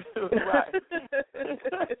 Right.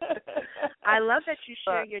 I love that you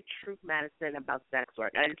share your truth, Madison, about sex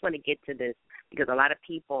work. I just want to get to this because a lot of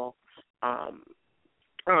people are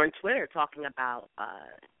on Twitter talking about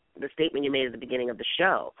the statement you made at the beginning of the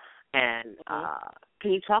show. And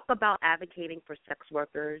can you talk about advocating for sex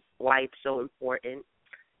workers, why it's so important,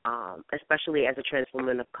 especially as a trans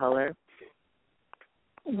woman of color?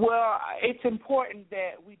 Well, it's important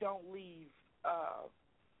that we don't leave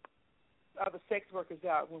other sex workers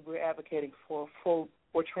out when we're advocating for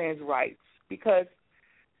trans rights, because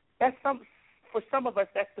for some of us,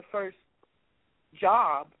 that's the first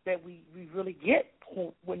job that we really get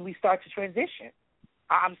when we start to transition.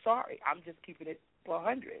 I'm sorry, I'm just keeping it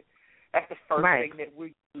 100. That's the first thing that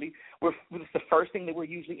it's the first thing that we're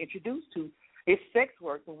usually introduced to is sex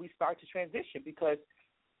work when we start to transition, because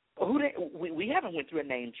we haven't went through a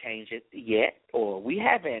name change yet, or we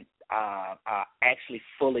haven't actually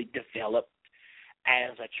fully developed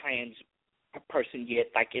as a trans person yet,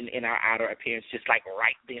 like in our outer appearance, just like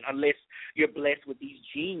right then, unless you're blessed with these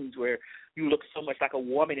genes where you look so much like a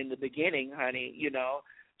woman in the beginning, honey, you know.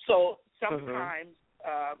 So sometimes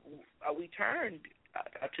we turn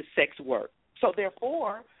to sex work. So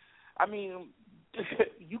therefore, I mean,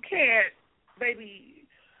 you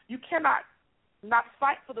cannot not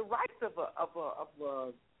fight for the rights of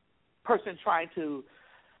a person trying to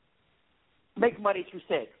make money through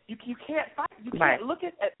sex. You can't fight. You can't look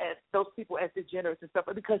at those people as degenerates and stuff,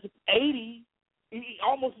 because it's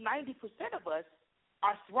almost 90% of us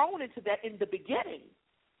are thrown into that in the beginning.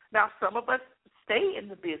 Now, some of us stay in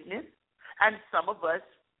the business, and some of us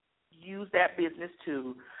use that business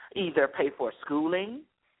to either pay for schooling,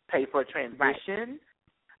 pay for a transition,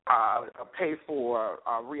 pay for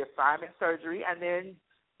reassignment surgery, and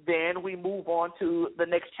then we move on to the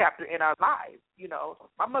next chapter in our lives. You know,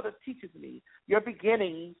 my mother teaches me, your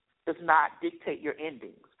beginning does not dictate your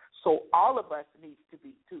endings. So all of us need to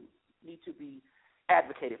be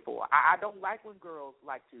advocated for. I don't like when girls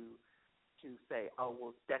like to say, oh,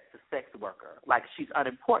 well, that's the sex worker, like she's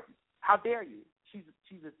unimportant. How dare you?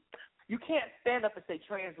 You can't stand up and say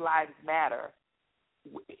trans lives matter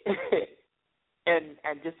and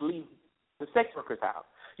just leave the sex workers out.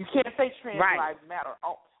 You can't say trans lives matter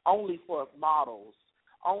only for models,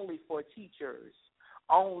 only for teachers,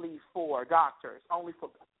 only for doctors, only for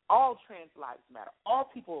all trans lives matter. All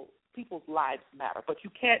people's lives matter. But you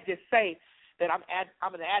can't just say that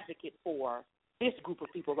I'm an advocate for this group of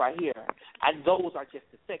people right here, and those are just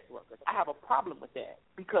the sex workers. I have a problem with that,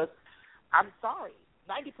 because I'm sorry,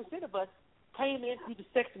 90% of us came in through the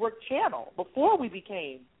sex work channel before we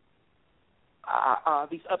became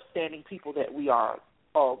these upstanding people that we are,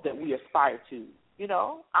 that we aspire to. You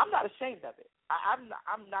know, I'm not ashamed of it.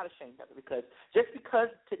 I'm not ashamed of it, because just because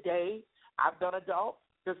today I've done adult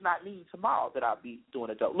does not mean tomorrow that I'll be doing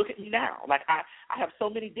adult. Look at me now. Like I have so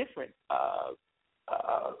many different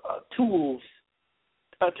tools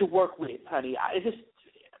to work with, honey.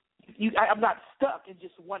 I'm not stuck in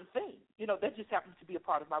just one thing. You know, that just happens to be a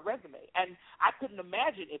part of my resume. And I couldn't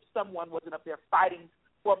imagine if someone wasn't up there fighting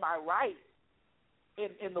for my rights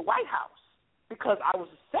in the White House because I was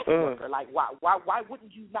a sex worker. Like, why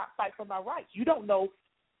wouldn't you not fight for my rights? You don't know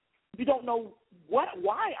why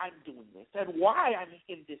I'm doing this and why I'm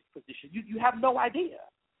in this position. You have no idea.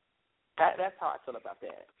 That's how I feel about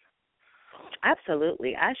that.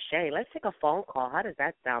 Absolutely. Ashe. Let's take a phone call. How does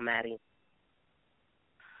that sound, Maddie?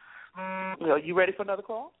 You ready for another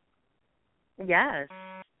call? Yes.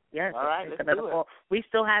 Yes. All right, let's do it. We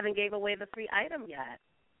still haven't gave away the free item yet.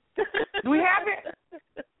 We haven't?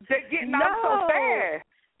 They're getting out so fast.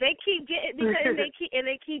 They keep getting, because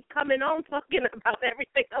they keep coming on talking about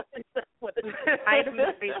everything else except for the items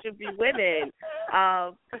that they should be winning.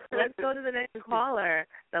 Let's go to the next caller.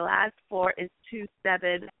 The last four is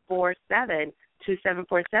 2747.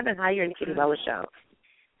 2747. Hi, you're in the Kitty Bella Show.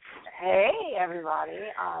 Hey, everybody.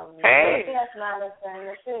 Hey. Yes, Madison.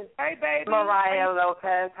 This is hey, baby. Mariah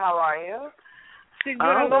Lopez. How are you? She's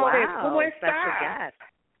wow. Special guest.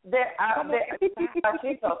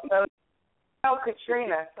 She's so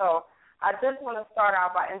Katrina. So I just want to start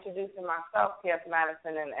out by introducing myself, P.S.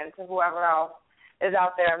 Madison, and to whoever else is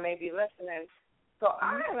out there may be listening. So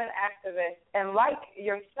I am an activist, and like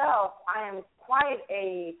yourself, I am quite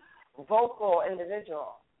a vocal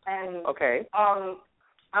individual. And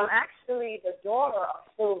I'm actually the daughter of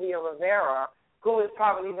Sylvia Rivera, who is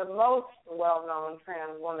probably the most well-known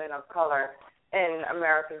trans woman of color in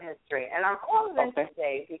American history. And I'm calling in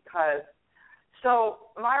today because,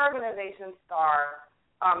 my organization, STAR,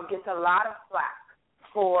 gets a lot of flack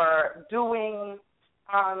for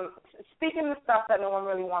speaking the stuff that no one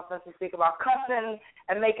really wants us to speak about, cussing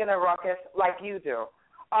and making a ruckus like you do.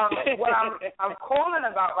 What I'm calling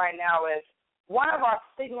about right now is one of our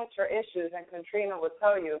signature issues, and Katrina will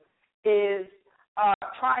tell you, is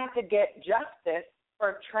trying to get justice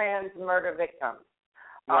for trans murder victims.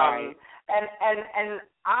 Right. And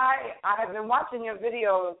I have been watching your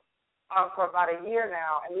videos for about a year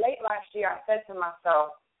now, and late last year I said to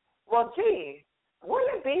myself, Well, gee,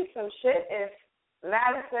 wouldn't it be some shit if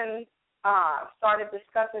Madison started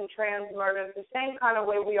discussing trans murders the same kind of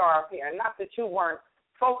way we are up here? Not that you weren't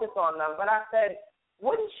focused on them, but I said,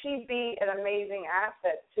 wouldn't she be an amazing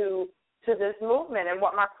asset to this movement? And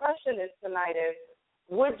what my question is tonight is,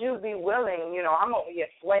 would you be willing, I'm over here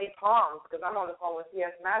sweaty palms because I'm on the phone with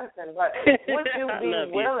C.S. Madison, but would you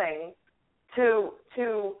be willing to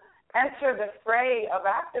enter the fray of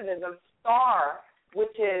activism? STAR,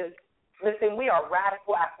 which is, listen, we are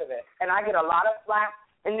radical activists, and I get a lot of flack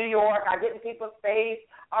in New York. I get in people's face,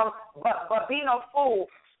 but be no fool,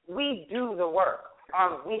 we do the work.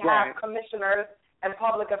 We have commissioners and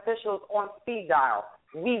public officials on speed dial.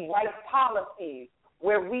 We write policies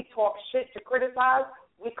where we talk shit to criticize.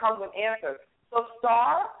 We come with answers. So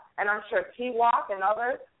STAR, and I'm sure TWOC and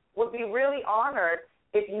others, would be really honored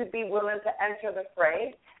if you'd be willing to enter the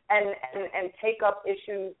fray and take up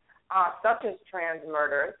issues such as trans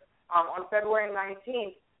murders. On February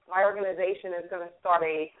 19th, my organization is going to start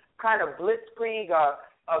a kind of blitzkrieg, a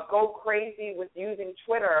go crazy with using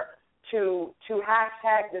Twitter to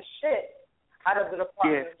hashtag the shit out of the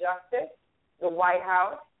Department of Justice, the White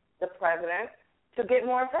House, the President, to get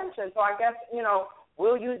more attention. So I guess,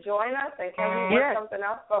 will you join us, and can we work something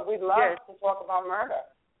else? But we'd love to talk about murder.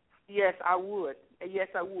 Yes, I would. Yes,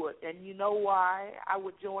 I would. And you know why I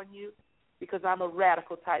would join you? Because I'm a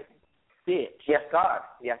radical type bitch. Yes, God.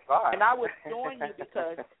 Yes, God. And I would join you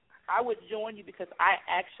because I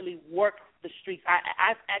actually work the streets.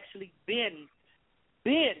 I've actually been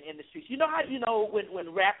in the streets. You know how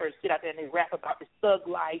when rappers get out there and they rap about this thug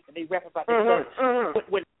life and they rap about this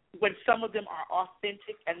when some of them are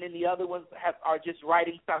authentic and then the other ones are just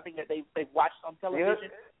writing something that they've watched on television.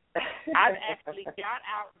 I've actually got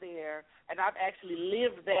out there and I've actually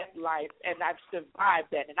lived that life and I've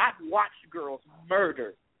survived that, and I've watched girls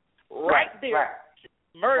murdered right there,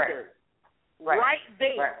 murdered right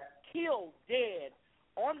there, killed dead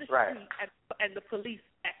on the street, and the police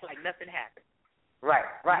act like nothing happened.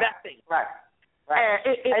 Nothing.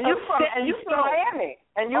 And you from Miami,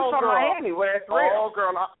 Miami, where it's real. Oh,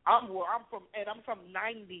 girl, I'm from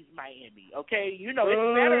 '90s Miami. Okay, it's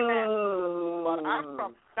better now. But I'm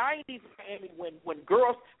from '90s Miami when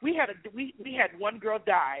girls we had one girl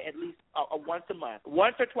die at least once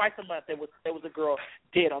or twice a month. There was a girl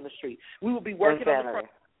dead on the street. We would be working on the front.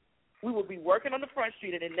 We would be working on the front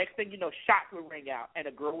street, and the next thing you know, shots would ring out, and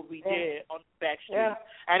a girl would be dead on the back street.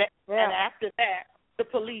 And after that, the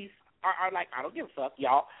police are like, I don't give a fuck,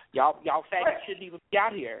 y'all faggots shouldn't even be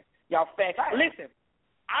out here. Y'all faggots. Listen,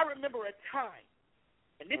 I remember a time,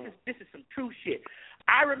 and this is some true shit.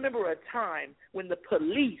 I remember a time when the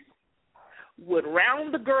police would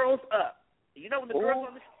round the girls up. When the girls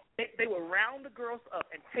on the street, they would round the girls up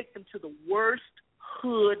and take them to the worst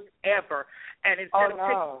hood ever. And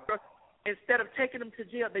instead of taking them to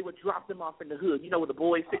jail, they would drop them off in the hood. With the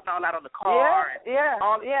boys sitting all out on the car.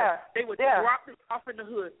 They would drop them off in the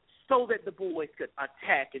hood so that the boys could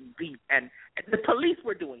attack and beat. And the police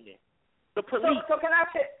were doing it. The police. So can I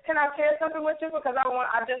share something with you? Because I want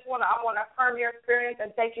to affirm your experience,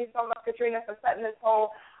 and thank you so much, Katrina, for setting this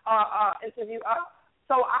whole interview up.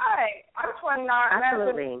 So I'm 29.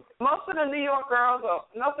 Absolutely. Most of the New York girls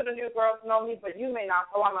know me, but you may not.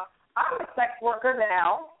 So I'm a sex worker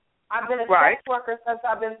now. I've been a sex worker since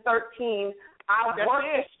I've been 13. I work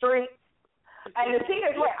the streets. And the thing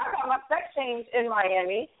is, I got my sex change in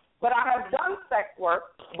Miami, but I have done sex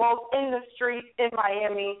work both in the streets in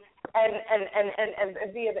Miami and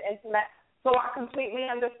via the internet. So I completely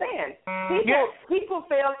understand. People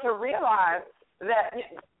fail to realize that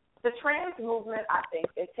the trans movement, I think,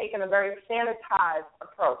 is taking a very sanitized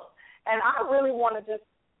approach. And I really want to just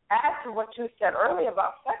add to what you said earlier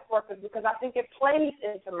about sex workers, because I think it plays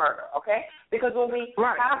into murder, okay? Because when we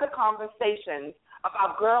have the conversations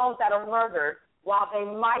about girls that are murdered while they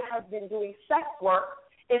might have been doing sex work,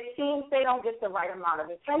 it seems they don't get the right amount of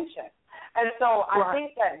attention. And so I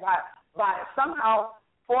think that by somehow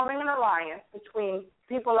forming an alliance between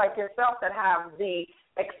people like yourself that have the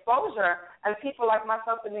exposure and people like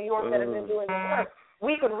myself in New York that have been doing the work,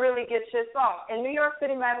 we could really get shit solved. In New York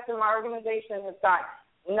City, Madison, my organization has got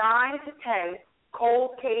 9 to 10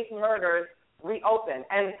 cold case murders reopened.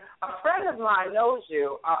 And a friend of mine knows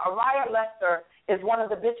you. Araya Lester is one of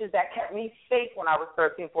the bitches that kept me safe when I was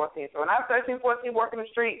 13, 14. So when I was 13, 14 working the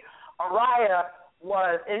street, Araya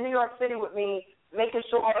was in New York City with me, making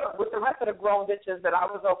sure with the rest of the grown bitches that I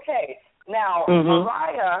was okay. Now,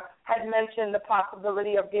 Araya had mentioned the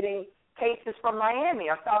possibility of getting cases from Miami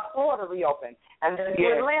or South Florida reopened, and then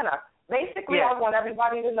Atlanta. Basically, I want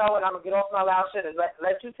everybody to know, and I'm going to get off my loud shit and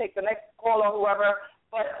let you take the next call or whoever,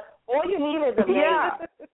 but all you need is a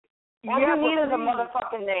All you need is a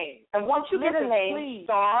motherfucking name. And once you get a name,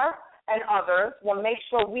 Star and others will make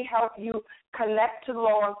sure we help you connect to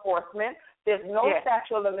law enforcement. There's no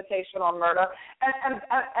statute of limitation on murder.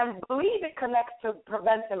 And believe it connects to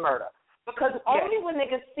preventing murder. Because only when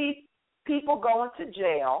niggas see people going to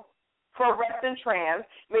jail for arresting trans,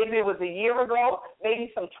 maybe it was a year ago,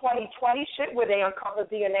 maybe some 2020 shit where they uncover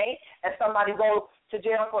DNA and somebody goes to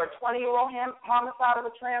jail for a 20-year-old homicide of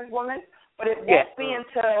a trans woman, but it won't be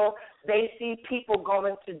until they see people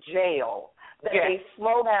going to jail that they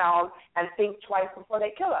slow down and think twice before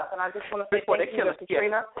they kill us. And I just want to say thank you to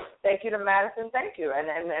Katrina, thank you to Madison, thank you.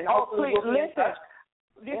 And hopefully we'll be in touch.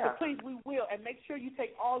 Listen, please, we will, and make sure you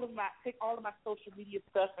take all of my social media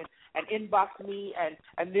stuff and inbox me, and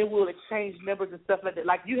then we'll exchange numbers and stuff like that.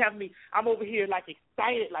 Like you have me, I'm over here like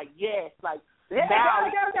excited, like yes, like now.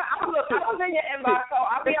 I was in your inbox, so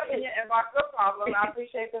I'll be up in your inbox. No problem. I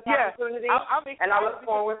appreciate this opportunity, and I look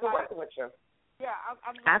forward to working with you. Yeah,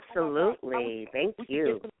 absolutely. Thank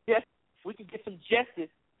you. We can get some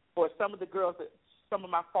justice for some of the girls some of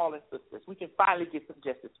my fallen sisters. We can finally get some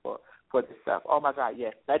justice for this stuff. Oh my God,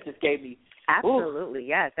 yes, that just gave me absolutely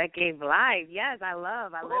yes. That gave life. Yes, I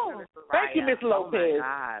listen to Soraya. Thank you, Miss Lopez. Oh my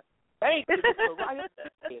God. Thank you, Miss Soraya.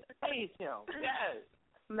 Praise him. Yes.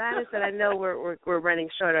 Madison, I know we're running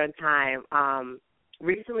short on time.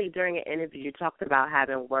 Recently, during an interview, you talked about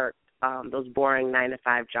having worked those boring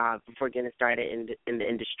 9-to-5 jobs before getting started in the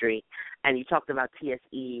industry, and you talked about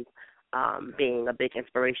TSE being a big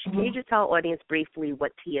inspiration. Can you just tell the audience briefly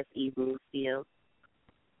what TSE means to you?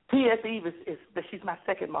 TSE is she's my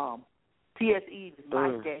second mom. TSE is my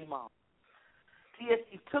gay mom.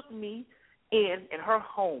 TSE took me in her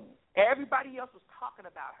home. Everybody else was talking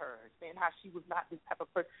about her, saying how she was not this type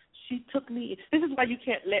of person. She took me. This is why you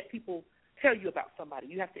can't let people tell you about somebody.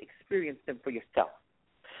 You have to experience them for yourself.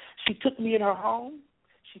 She took me in her home.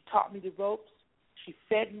 She taught me the ropes. She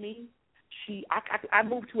fed me. I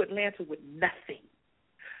moved to Atlanta with nothing,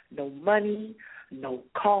 no money, no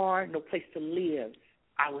car, no place to live.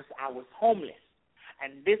 I was homeless,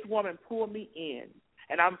 and this woman pulled me in.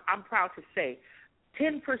 And I'm proud to say,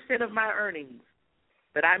 10% of my earnings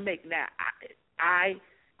that I make now, I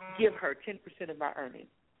give her 10% of my earnings,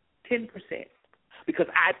 10%, because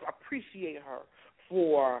I appreciate her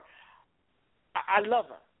for. I love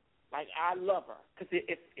her. Like, I love her because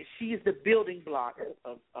if she is the building block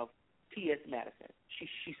of T.S. Madison.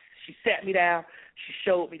 She sat me down. She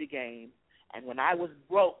showed me the game. And when I was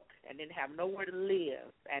broke and didn't have nowhere to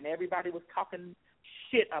live and everybody was talking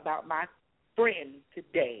shit about my friend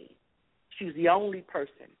today, she was the only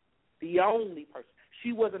person.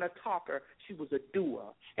 She wasn't a talker. She was a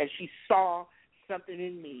doer. And she saw something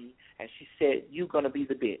in me, and she said, "You're going to be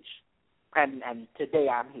the bitch." And today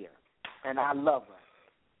I'm here. And I love her.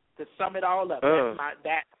 To sum it all up,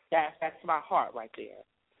 that's my heart right there.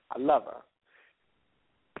 I love her.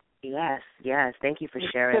 Yes. Thank you for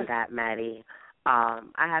sharing that, Maddie. I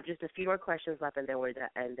have just a few more questions left, and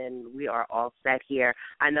then we are all set here.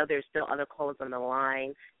 I know there's still other callers on the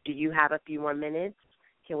line. Do you have a few more minutes?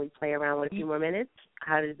 Can we play around with a few more minutes?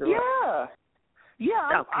 How does it look?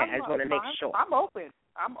 Yeah. Okay, I just want to make sure. I'm open.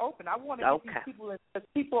 I want to get these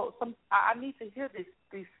people. I need to hear this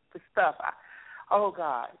stuff. Oh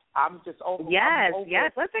God, I'm just over. Yes.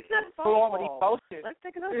 Let's take another phone call. Let's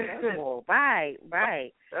take another phone call. Right.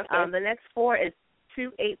 Okay. The next 4 is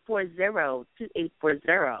 2840.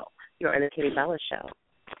 2840. You're on the Katie Bella Show.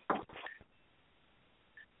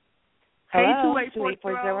 Hello,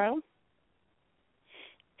 2840.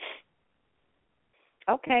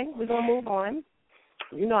 Okay, we're gonna move on.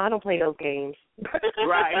 You know I don't play those games.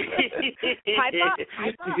 Right. Pipe up.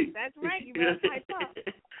 That's right. You better pipe up.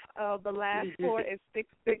 The last 4 is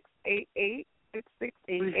 6688.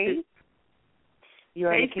 6688.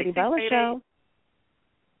 You're on the Katie Bella Show.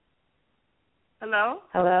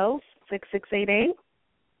 Hello. 6688.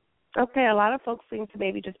 Okay, a lot of folks seem to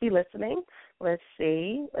maybe just be listening. Let's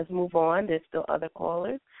see. Let's move on. There's still other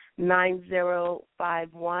callers.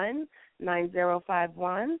 9051.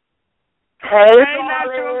 9051. Hey,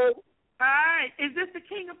 darling. Hi. Is this the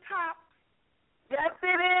King of Top? Yes, it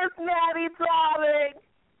is, Maddie, darling.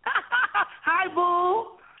 Hi,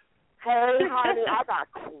 boo. Hey, honey, I got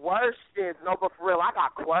questions. No, but for real, I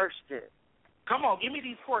got questions. Come on, give me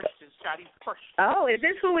these questions, Shotty. Questions. Oh, is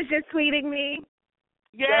this who was just tweeting me?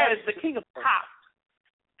 Yes, the King of Pop.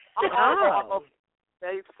 I'm on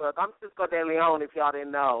Facebook. I'm Cisco De Leon, if y'all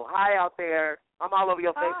didn't know. Hi out there. I'm all over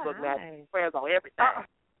your Facebook, Maddie. Friends on everything.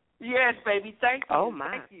 Yes, baby. Thank you. Oh, my.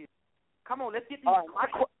 Thank you. Come on, let's get these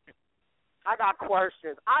questions. I got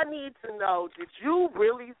questions. I need to know, did you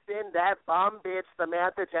really send that bum bitch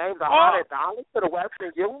Samantha James $100 to the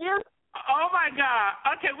Western Union? Oh my God.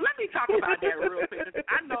 Okay, well let me talk about that real quick.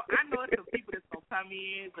 I know it's some people that's gonna come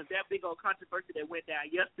in because that big old controversy that went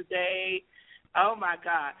down yesterday. Oh my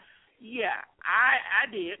God. Yeah, I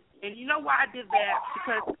did. And you know why I did that?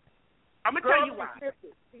 Because I'm gonna tell you why.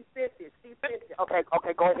 She sent it. Okay,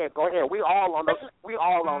 go ahead. We all on there.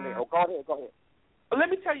 Oh, go ahead. Well, let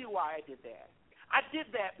me tell you why I did that. I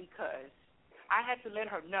did that because I had to let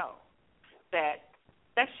her know that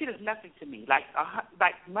shit is nothing to me. Like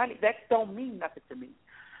money, that don't mean nothing to me.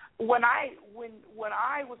 When I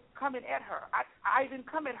was coming at her, I didn't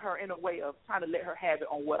come at her in a way of trying to let her have it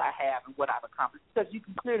on what I have and what I've accomplished, because you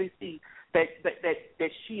can clearly see that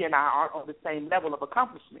she and I aren't on the same level of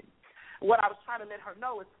accomplishment. What I was trying to let her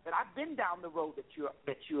know is that I've been down the road that you're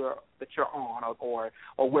on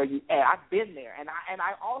or where you at. I've been there, and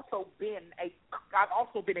I've also been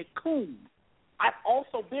a coon.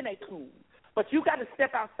 But you got to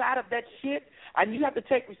step outside of that shit, and you have to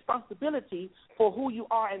take responsibility for who you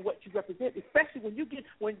are and what you represent. Especially when you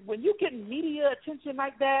get media attention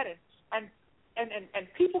like that, and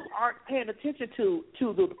people aren't paying attention to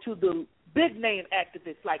the big name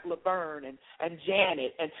activists like Laverne and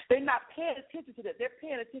Janet, and they're not paying attention to that. They're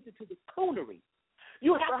paying attention to the coonery.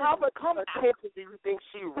 You have how much attention do you think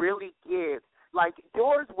she really gives? Like,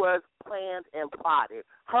 yours was planned and plotted.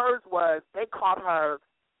 Hers was, they caught her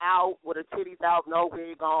out with her titties out, no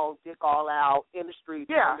wig on, dick all out, in the street.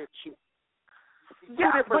 Yeah.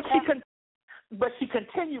 But she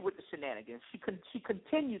continued with the shenanigans. She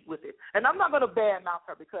continued with it. And I'm not going to badmouth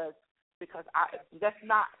her because I'm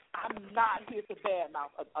not here to badmouth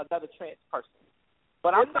another trans person.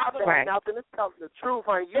 But I'm not badmouthing. This tells the truth,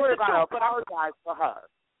 honey. You ain't got to apologize for her.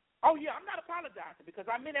 Oh, yeah, I'm not apologizing because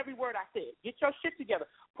I meant every word I said. Get your shit together.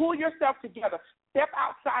 Pull yourself together. Step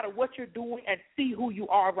outside of what you're doing and see who you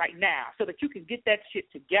are right now so that you can get that shit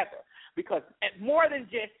together. Because more than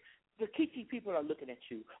just the Kiki people are looking at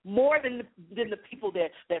you, more than the people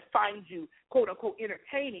that find you, quote unquote,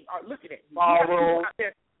 entertaining are looking at you.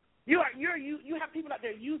 You have people out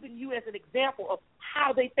there using you as an example of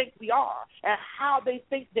how they think we are and how they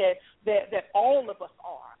think that all of us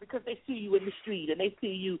are, because they see you in the street and they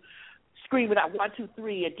see you screaming out 1, 2,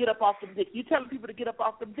 3 and get up off them dicks. You telling people to get up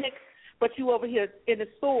off them dicks, but you over here in the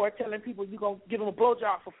store telling people you're gonna give them a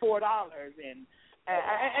blowjob for $4 and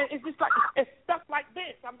it's just like it's stuff like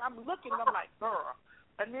this. I'm looking and I'm like, girl.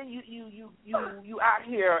 And then you out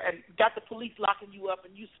here and got the police locking you up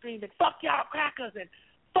and you screaming, fuck y'all crackers and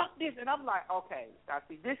fuck this, and I'm like, okay, I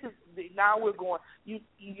see. This is now we're going.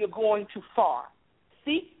 You're going too far.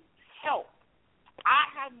 Seek help. I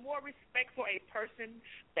have more respect for a person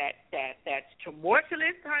that's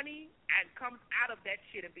tumultuous, honey, and comes out of that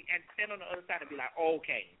shit and stand on the other side and be like,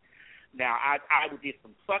 okay, now I did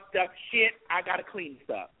some fucked up shit. I gotta clean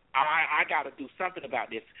this up. I got to do something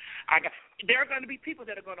about this. There are going to be people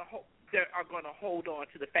that are going to hold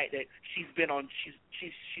on to the fact that she's battled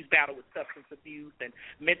with substance abuse and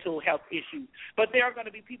mental health issues. But there are going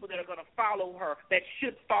to be people that are going to follow her, that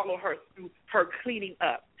should follow her through her cleaning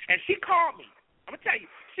up. And she called me. I'm gonna tell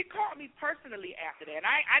you, she called me personally after that. And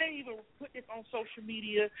I didn't even put this on social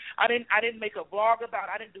media. I didn't make a blog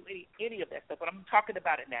about it. I didn't do any of that stuff. But I'm talking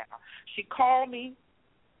about it now. She called me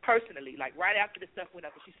personally, like right after the stuff went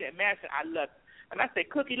up, and she said, Madison, I love you. And I said,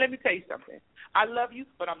 Cookie, let me tell you something. I love you,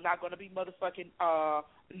 but I'm not going to be motherfucking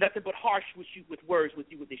nothing but harsh with you with words with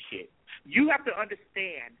you with this shit. You have to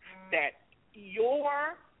understand that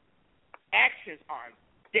your actions are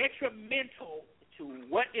detrimental to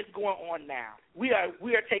what is going on now. We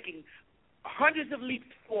are taking hundreds of leaps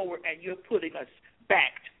forward, and you're putting us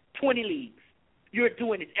back 20 leagues. You're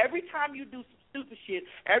doing it every time you do stupid shit,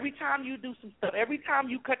 every time you do some stuff, every time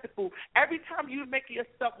you cut the food, every time you make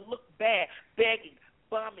yourself look bad, begging,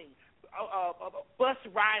 bumming, bus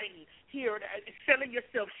riding here, selling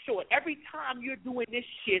yourself short. Every time you're doing this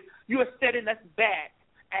shit, you're setting us back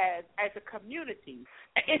as a community.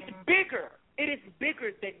 It's bigger. It is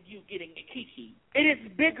bigger than you getting a kiki. It is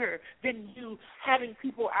bigger than you having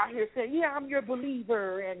people out here saying, yeah, I'm your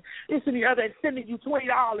believer, and this and the other, and sending you $20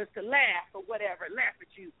 to laugh or whatever, laugh at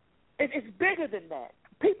you. It's bigger than that.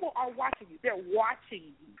 People are watching you. They're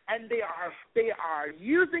watching you, and they are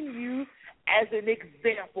using you as an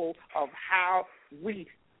example of how we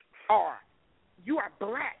are. You are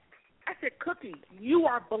black. I said, Cookie, you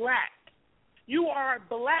are black. You are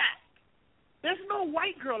black. There's no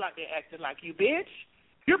white girl out there acting like you, bitch.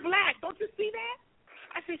 You're black. Don't you see that?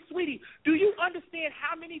 I said, sweetie, do you understand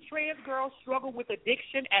how many trans girls struggle with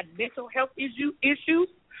addiction and mental health issues?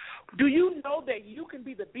 Do you know that you can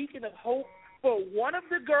be the beacon of hope for one of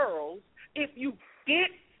the girls if you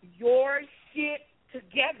get your shit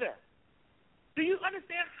together? Do you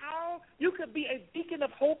understand how you could be a beacon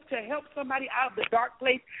of hope to help somebody out of the dark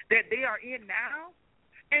place that they are in now?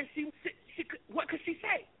 And she what could she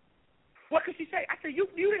say? What could she say? I said, you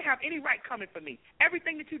didn't have any right coming for me.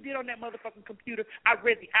 Everything that you did on that motherfucking computer, I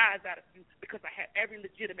read the eyes out of you because I had every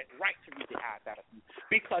legitimate right to read the eyes out of you.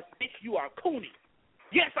 Because, bitch, you are cooning.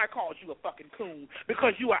 Yes, I called you a fucking coon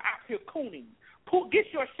because you are out here cooning. Get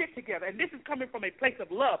your shit together. And this is coming from a place of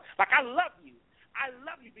love. Like, I love you. I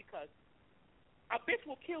love you because a bitch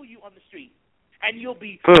will kill you on the street. And you'll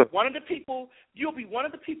be one of the people. You'll be one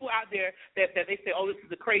of the people out there that they say, "Oh, this is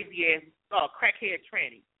a crazy ass crackhead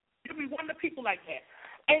tranny." You'll be one of the people like that,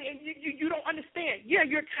 and you don't understand. Yeah,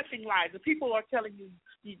 you're touching lives. The people are telling you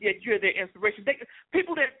that you're their inspiration.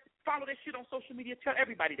 People that follow that shit on social media tell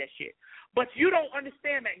everybody that shit, but you don't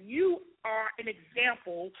understand that you are an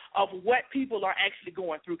example of what people are actually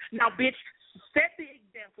going through. Now, bitch, set the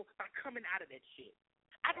example by coming out of that shit.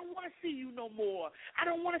 I don't want to see you no more. I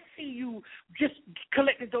don't want to see you just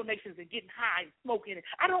collecting donations and getting high and smoking.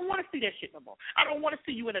 I don't want to see that shit no more. I don't want to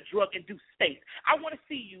see you in a drug-induced state. I want to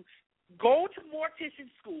see you go to mortician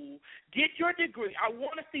school, get your degree. I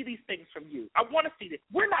want to see these things from you. I want to see this.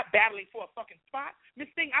 We're not battling for a fucking spot. Miss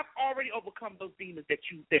Thing, I've already overcome those demons that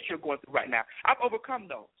you're going through right now. I've overcome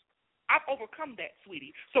those. I've overcome that,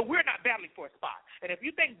 sweetie. So we're not battling for a spot. And if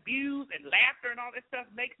you think views and laughter and all that stuff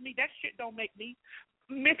makes me, that shit don't make me.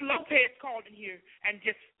 Miss Lopez called in here and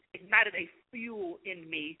just ignited a fuel in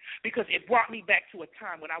me because it brought me back to a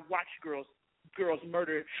time when I watched girls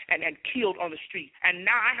murdered and killed on the street. And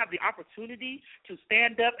now I have the opportunity to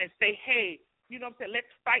stand up and say, hey, you know what I'm saying,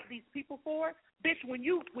 let's fight these people for it. Bitch, when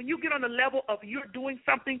you get on the level of you're doing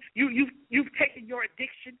something, you've taken your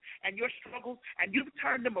addiction and your struggles and you've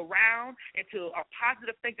turned them around into a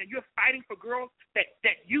positive thing, and you're fighting for girls that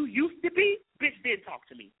you used to be, bitch, then talk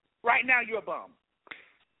to me. Right now you're a bum.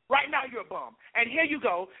 Right now you're a bum. And here you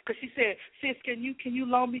go, because she said, sis, can you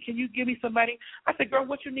loan me? Can you give me some money? I said, girl,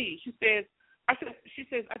 what you need? She says, I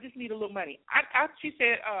just need a little money. I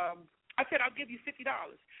said, I'll give you $50.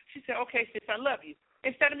 She said, okay, sis, I love you.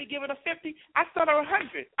 Instead of me giving her $50, I sent her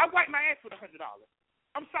 $100. I wiped my ass with $100.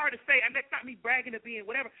 I'm sorry to say, and that's not me bragging or being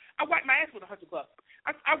whatever. I wiped my ass with $100.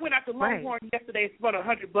 I went out to Longhorn yesterday and spent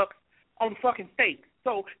 $100 on fucking steak.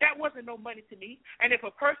 So that wasn't no money to me. And if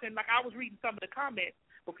a person, like I was reading some of the comments,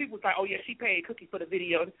 where people was like, oh, yeah, she paid Cookie for the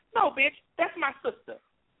video. No, bitch, that's my sister.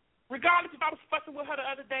 Regardless if I was fussing with her the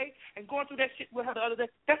other day and going through that shit with her the other day,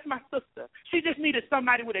 that's my sister. She just needed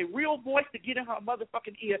somebody with a real voice to get in her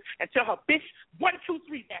motherfucking ear and tell her, bitch, 1, 2,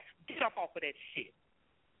 3, that. Get up off of that shit.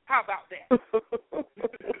 How about that?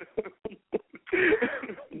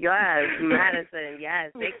 Yes, Madison,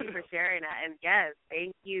 yes. Thank you for sharing that. And, yes,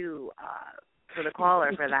 thank you for the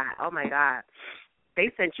caller for that. Oh, my God. They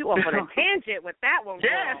sent you off on a tangent with that one, girl.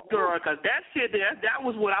 Yes, girl, because that shit there, that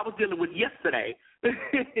was what I was dealing with yesterday.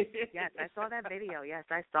 Yes, I saw that video. Yes,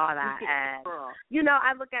 I saw that. And, you know,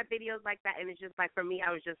 I look at videos like that, and it's just like, for me, I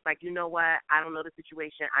was just like, you know what? I don't know the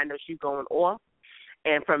situation. I know she's going off.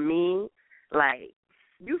 And for me, like,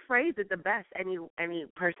 you phrased it the best any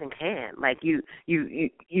person can. Like, you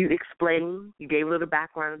explained, you gave a little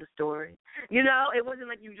background of the story. You know, it wasn't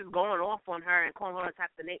like you just going off on her and calling her type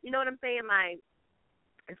of name. You know what I'm saying? Like,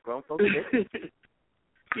 it's grown folks' business.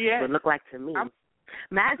 Yeah. It looked like to me.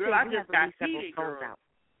 Madison, you have released several songs out.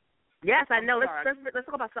 Yes, I know. Let's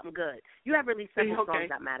talk about something good. You have released several songs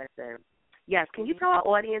out, Madison. Yes, can you tell our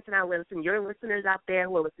audience and your listeners out there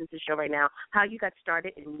who are listening to the show right now, how you got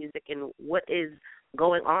started in music and what is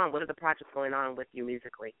going on? What are the projects going on with you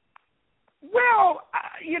musically? Well,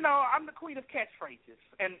 you know, I'm the queen of catchphrases,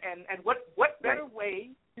 and what better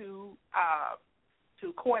way to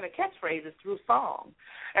coin a catchphrase is through song,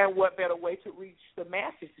 and what better way to reach the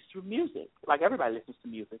masses is through music. Like, everybody listens to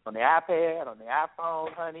music on their iPad, on their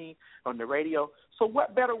iPhone, honey, on the radio. So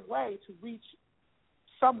what better way to reach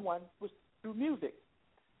someone was through music.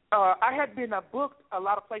 I had been booked a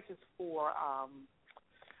lot of places for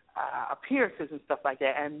appearances and stuff like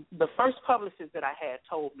that, and the first publicist that I had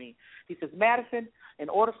told me, he says, Madison, in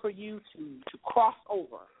order for you to cross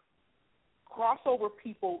over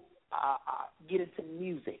people get into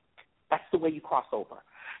music. That's the way you cross over.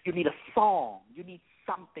 You need a song. You need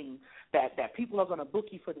something that people are going to book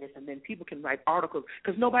you for this, and then people can write articles,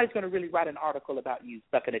 because nobody's going to really write an article about you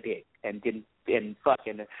sucking a dick and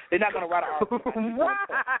fucking. They're not going to write an article about you.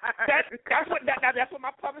 That's what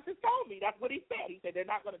my publicist told me. That's what he said. He said they're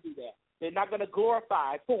not going to do that. They're not going to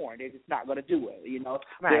glorify porn. They're just not going to do it. You know,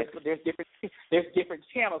 right. There's different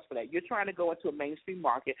channels for that. You're trying to go into a mainstream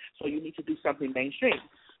market, so you need to do something mainstream.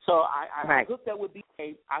 So I hooked up with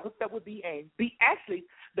BA. Actually,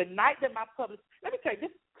 the night that my publicist, let me tell you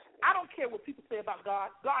this. I don't care what people say about God.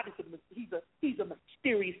 God is he's a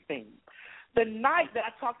mysterious thing. The night that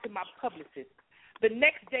I talked to my publicist, the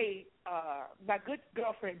next day, my good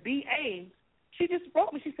girlfriend B. Ames, she just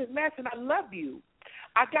wrote me. She says, "Madison, I love you.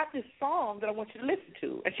 I got this song that I want you to listen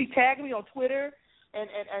to," and she tagged me on Twitter and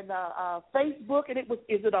Facebook, and it was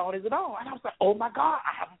 "Is It On? Is It On?" And I was like, "Oh my God,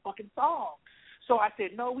 I have a fucking song." So I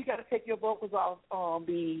said, "No, we got to take your vocals off and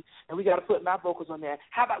we got to put my vocals on there.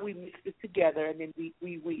 How about we mix this together, and then we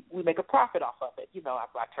make a profit off of it?" You know,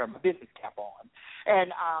 I turn my business cap on,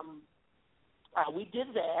 and we did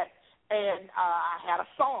that, and I had a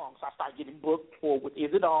song, so I started getting booked for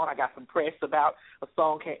 "Is It On?" I got some press about a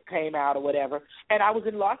song came out or whatever, and I was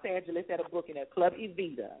in Los Angeles at a booking at Club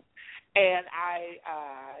Evita, and I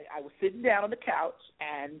was sitting down on the couch,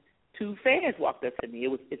 and two fans walked up to me.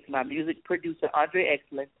 It's my music producer Andre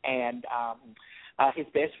Excellence and his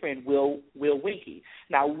best friend Will Winky.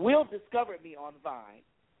 Now Will discovered me on Vine.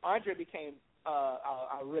 Andre became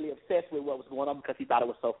really obsessed with what was going on because he thought it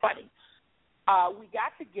was so funny. We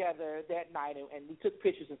got together that night and we took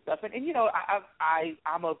pictures and stuff. And you know,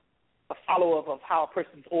 I'm a follower of how a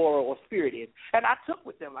person's aura or spirit is, and I took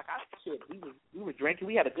with them. Like we were drinking.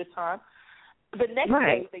 We had a good time. The next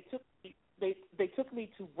day they took me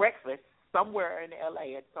to breakfast somewhere in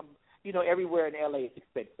L.A. at some, you know, everywhere in L.A. is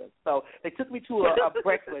expensive. So they took me to a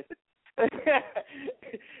breakfast.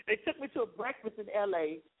 They took me to a breakfast in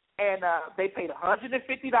L.A. and they paid $150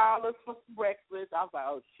 for some breakfast. I was like,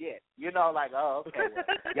 oh shit, you know, like, oh okay,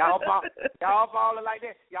 well, y'all balling like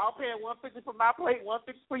that. Y'all paying $150 for my plate,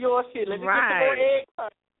 $150 for your shit. Let me get some more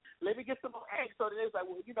eggs. Let me get some more eggs. So then it was like,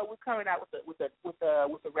 well, you know, we're coming out with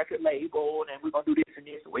a record label, and we're gonna do this and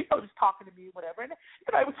this. We were just talking to me, whatever. And you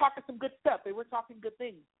know, they were talking some good stuff. They were talking good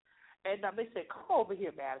things. And they said, come over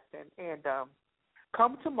here, Madison, and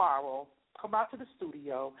come tomorrow. Come out to the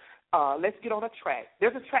studio. Let's get on a track.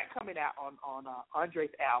 There's a track coming out on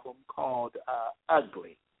Andre's album called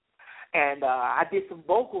Ugly. And I did some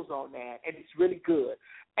vocals on that, and it's really good.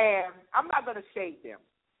 And I'm not going to shade them.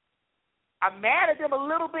 I'm mad at them a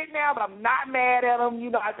little bit now, but I'm not mad at them. You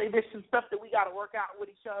know, I think there's some stuff that we got to work out with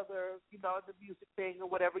each other, you know, the music thing or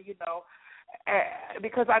whatever, you know,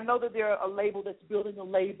 because I know that they're a label that's building a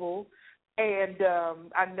label, and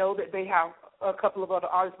I know that they have a couple of other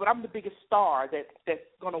artists, but I'm the biggest star that's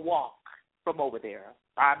going to walk from over there.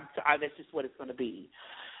 That's just what it's going to be.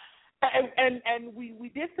 And we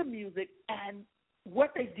did some music, and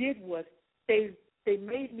what they did was they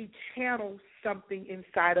made me channel something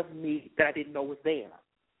inside of me that I didn't know was there.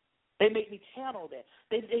 They made me channel that.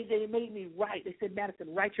 They made me write. They said,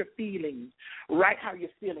 Madison, write your feelings. Write how you're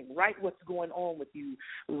feeling. Write what's going on with you.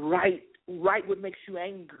 Write what makes you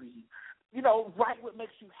angry. You know, write what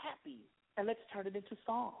makes you happy. And let's turn it into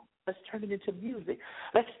song. Let's turn it into music.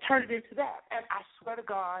 Let's turn it into that. And I swear to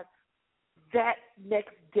God, that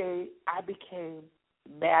next day I became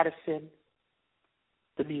Madison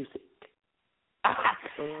the music.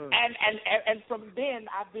 And from then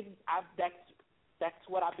that's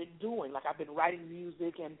what I've been doing. Like, I've been writing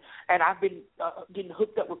music, and I've been getting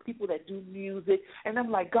hooked up with people that do music. And I'm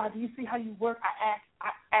like, God, do you see how you work? I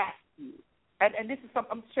asked you, and this is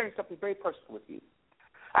I'm sharing something very personal with you.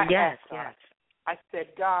 Yes. I said,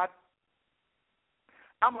 God,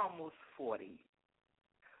 I'm almost 40.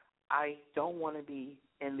 I don't want to be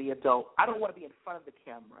in the adult. I don't want to be in front of the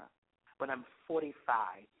camera when I'm 45,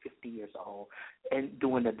 50 years old and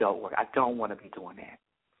doing adult work. I don't want to be doing that.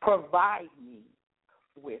 Provide me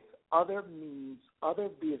with other means, other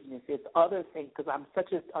businesses, other things, because I'm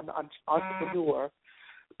such an entrepreneur.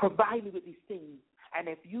 Provide me with these things. And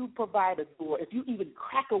if you provide a door, if you even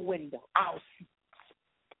crack a window, I'll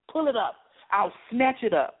pull it up. I'll snatch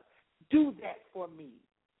it up. Do that for me.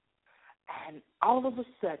 And all of a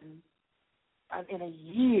sudden, in a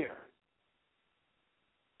year,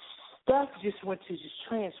 stuff just went to just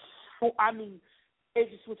transform. I mean, it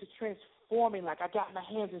just went to transforming. Like, I got my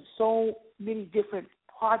hands in so many different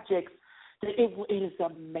projects that it is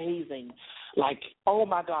amazing. Like, oh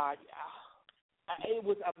my God,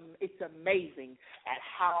 it's amazing at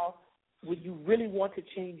how when you really want to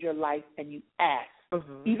change your life and you ask,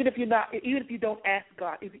 even if you don't ask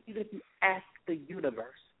God, even if you ask the universe,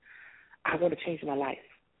 I want to change my life.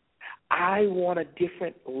 I want a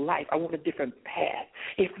different life. I want a different path.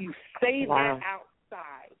 If you say that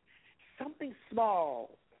outside, something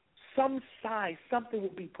small, some size, something will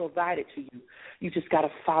be provided to you. You just got to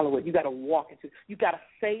follow it. You got to you got to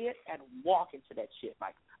say it and walk into that shit.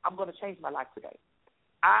 Like, I'm going to change my life today.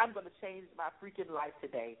 I'm going to change my freaking life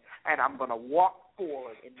today, and I'm going to walk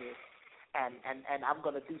forward in this, and I'm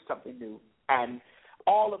going to do something new. And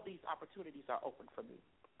all of these opportunities are open for me.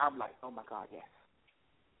 I'm like, oh, my God, yes.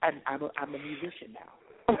 And I'm a musician now.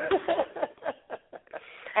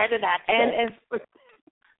 And an actor.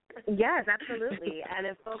 Yes, absolutely. And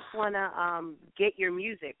if folks want to get your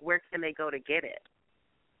music, where can they go to get it?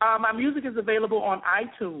 My music is available on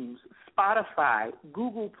iTunes, Spotify,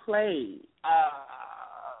 Google Play,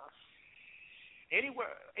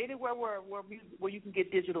 anywhere where you can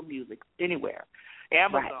get digital music, anywhere.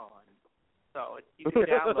 Amazon. Right. So you can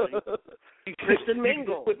download it. Christian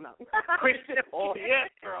Mingle. Christian, yes,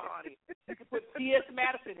 girl, honey. You can put C.S.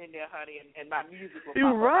 Madison in there, honey, and my music will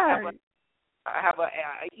pop up. Right. I have an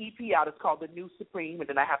EP out. It's called The New Supreme, and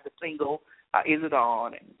then I have the single, Is It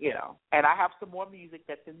On, and I have some more music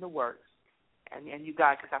that's in the works, and you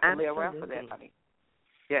guys just have to lay around for that, honey.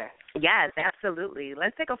 Yeah. Yes, absolutely.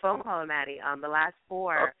 Let's take a phone call, Maddie. The last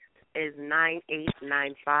 4 is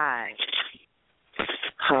 9895.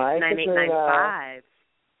 Hi, 9895.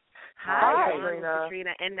 Hi,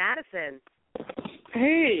 Katrina and Madison.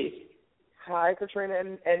 Hey. Hi, Katrina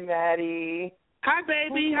and Maddie. Hi,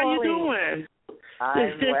 baby. How you doing?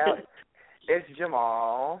 I'm well. It's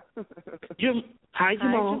Jamal. Hi,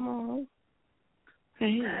 Jamal.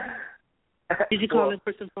 Hey. Did you call in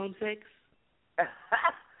for some phone sex? Well,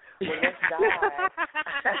 yes,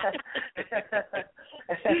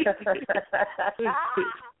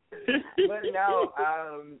 But no,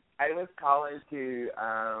 I was calling to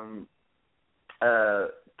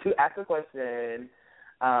ask a question,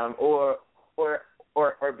 or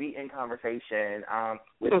be in conversation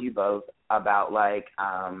with you both about like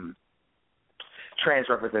trans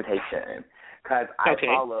representation, because I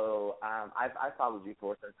followed you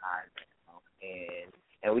for some time now,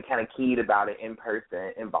 and we kind of keyed about it in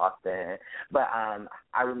person in Boston. But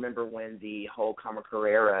I remember when the whole Carmen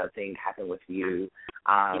Carrera thing happened with you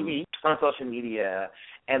on social media,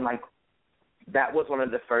 and like that was one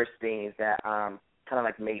of the first things that kind of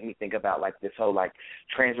like made me think about like this whole like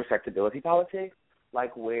trans respectability politics,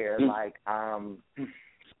 like where like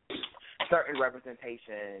certain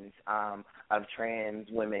representations of trans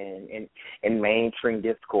women in mainstream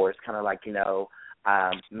discourse kind of like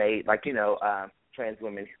made like trans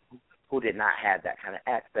women who did not have that kind of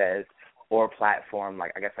access or platform,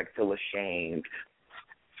 like I guess like feel ashamed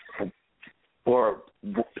for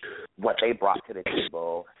what they brought to the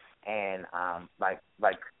table and like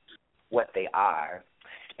what they are.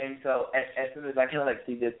 And so as soon as I kind of like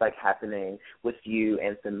see this like happening with you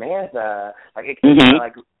and Samantha, like it kind of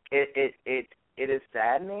like it is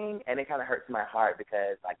saddening, and it kind of hurts my heart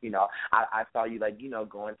because, like, I saw you, like,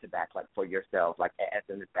 going to bat, like, for yourself, like, as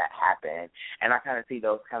soon as that happened. And I kind of see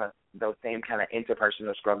those same kind of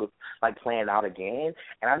interpersonal struggles, like, playing out again.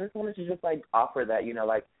 And I just wanted to just, like, offer that,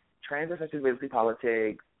 like, trans respectability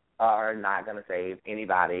politics are not going to save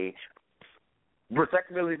anybody.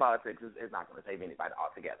 Respectability politics is not going to save anybody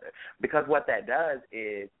altogether, because what that does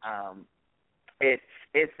is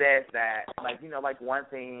it says that, like, like one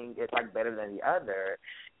thing is like better than the other,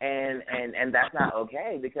 and that's not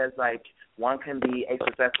okay, because like one can be a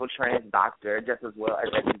successful trans doctor just as well as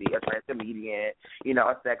they can be a trans comedian,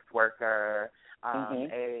 a sex worker,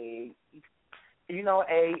 a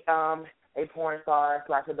porn star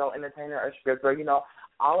 / adult entertainer or stripper.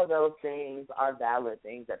 All of those things are valid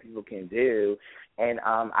things that people can do, and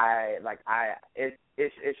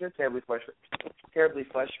it's just terribly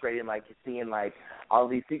frustrating, like seeing like all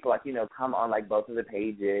of these people, like come on like both of the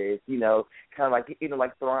pages, kind of like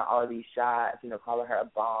like throwing all of these shots, calling her a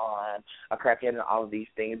bomb, a crackhead, and all of these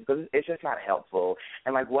things, because it's just not helpful.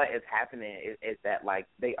 And like what is happening is that like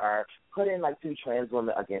they are putting like two trans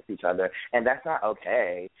women against each other, and that's not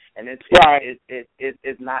okay. And it's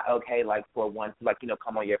not okay like for one to like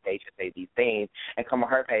come on your page and say these things, and come on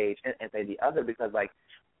her page and say the other, because like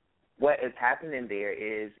what is happening there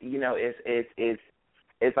is,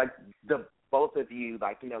 it's like the both of you,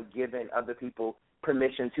 like, giving other people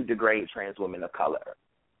permission to degrade trans women of color.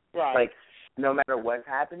 Right. Like, no matter what's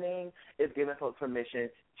happening, it's giving folks permission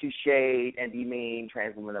to shade and demean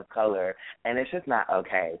trans women of color, and it's just not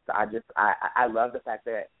okay. So I love the fact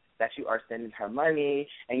that you are sending her money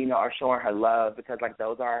and, are showing her love, because, like,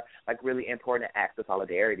 those are, like, really important acts of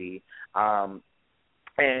solidarity.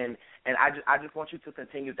 And And I just want you to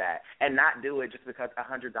continue that and not do it just because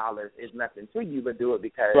 $100 is nothing to you, but do it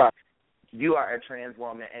because you are a trans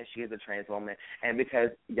woman and she is a trans woman, and because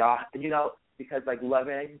y'all, because like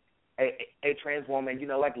loving a trans woman,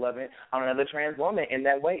 like loving on another trans woman in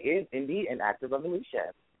that way is indeed an act of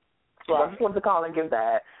evolution. So I just wanted to call and give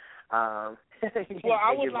that. I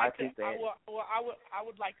would like to. I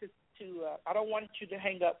would like to. I don't want you to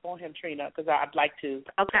hang up on him, Trina, because I'd like to.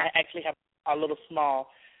 Okay. I actually have a little small,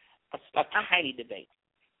 a tiny debate.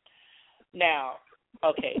 Now,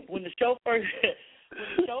 okay, when the show first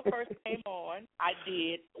came on, I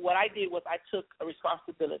took a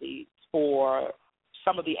responsibility for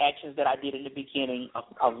some of the actions that I did in the beginning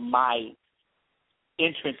of my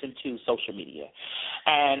entrance into social media.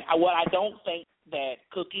 And what I don't think that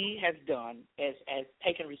Cookie has done is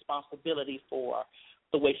taken responsibility for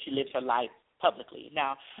the way she lives her life publicly.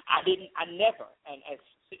 Now, I never, and as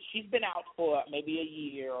she's been out for maybe a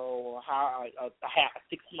year or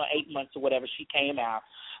 6 months, 8 months or whatever, she came out,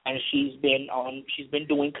 and she's been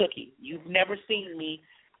doing Cookie. You've never seen me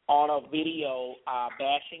on a video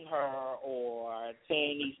bashing her or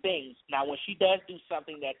saying these things. Now, when she does do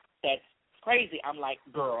something that's crazy, I'm like,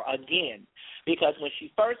 girl, again. Because when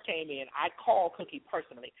she first came in, I called Cookie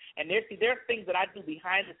personally. And there are things that I do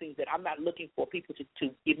behind the scenes that I'm not looking for people to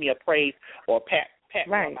give me a praise or pat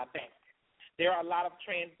me on my back. There are a lot of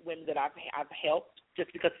trans women that I've helped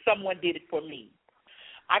just because someone did it for me.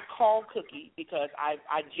 I called Cookie because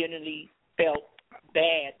I genuinely felt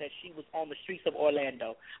bad that she was on the streets of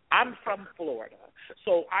Orlando. I'm from Florida,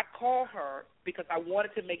 so I called her because I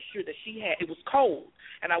wanted to make sure that it was cold,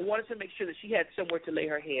 and I wanted to make sure that she had somewhere to lay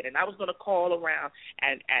her head, and I was going to call around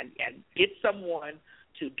and get someone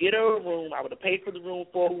to get her a room. I would have paid for the room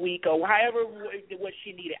for a week or however what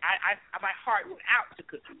she needed. My heart went out to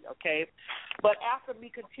Cookie, okay? But after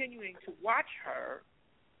me continuing to watch her,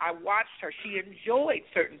 I watched her. She enjoyed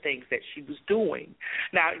certain things that she was doing.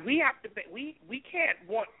 Now we can't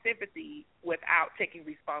want sympathy without taking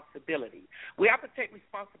responsibility. We have to take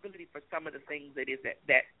responsibility for some of the things that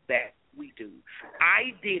we do.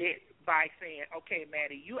 I did it by saying, okay,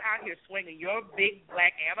 Maddie, you out here swinging your big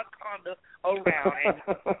black anaconda around,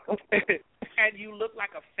 and you look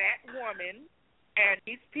like a fat woman. And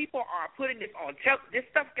these people are putting this on this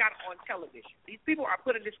stuff got on television. These people are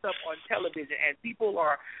putting this stuff on television, and people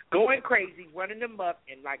are going crazy, running them up,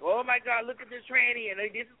 and like, oh my God, look at this tranny, and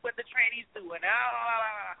this is what the trannies do, and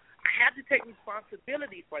I have to take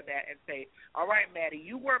responsibility for that and say, all right, Maddie,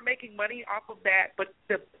 you weren't making money off of that, but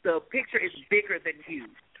the picture is bigger than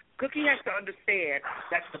you. Cookie has to understand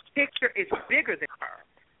that the picture is bigger than her.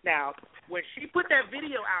 Now, when she put that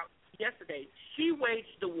video out yesterday, she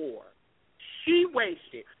waged the war. She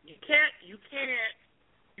wasted. You can't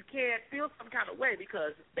feel some kind of way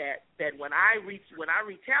because that when I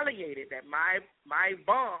retaliated that my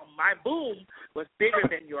boom was bigger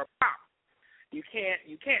than your pop. You can't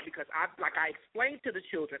because I explained to the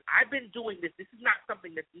children, I've been doing this. This is not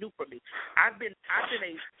something that's new for me. I've been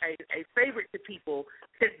a favorite to people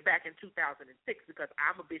since back in 2006 because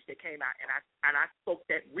I'm a bitch that came out and I spoke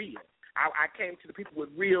that real. I came to the people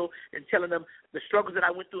with real and telling them the struggles that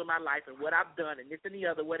I went through in my life and what I've done and this and the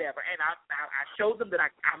other, whatever. And I showed them that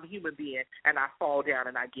I'm a human being and I fall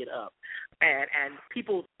down and I get up. And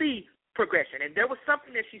people see progression. And there was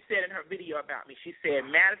something that she said in her video about me. She said,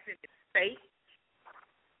 Madison is fake.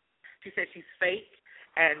 She said she's fake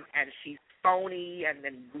and she's phony and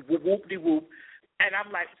then whoop-de-whoop. And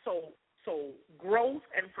I'm like, so growth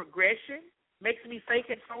and progression makes me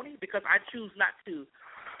fake and phony because I choose not to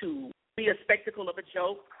be a spectacle of a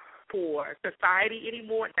joke for society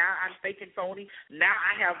anymore. Now I'm fake and phony. Now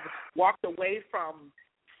I have walked away from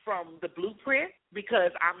the blueprint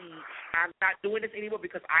because I'm not doing this anymore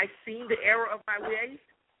because I've seen the error of my ways.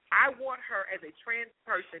 I want her as a trans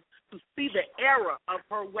person to see the error of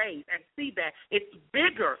her ways and see that it's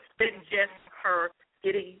bigger than just her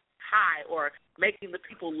getting high or making the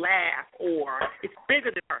people laugh, or it's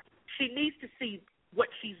bigger than her. She needs to see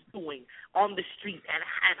what she's doing on the street and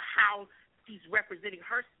how she's representing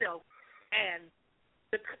herself and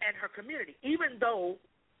her community. Even though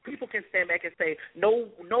people can stand back and say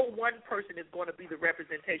no one person is going to be the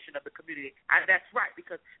representation of the community. That's right,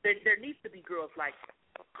 because there needs to be girls like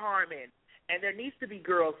Carmen, and there needs to be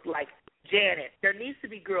girls like Janet. There needs to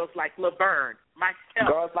be girls like Laverne, myself.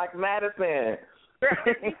 Girls like Madison. There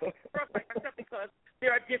needs to be girls like myself because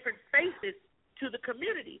there are different faces to the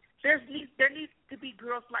community. There needs to be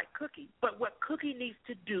girls like Cookie. But what Cookie needs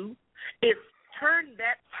to do is turn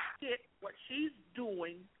that skit, what she's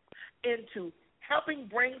doing, into helping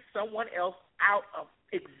bring someone else out of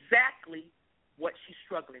exactly what she's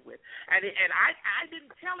struggling with. And I didn't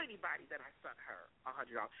tell anybody that I sent her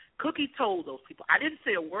 $100. Cookie told those people. I didn't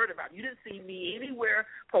say a word about it. You didn't see me anywhere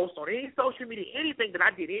post on any social media, anything that I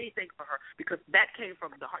did anything for her, because that came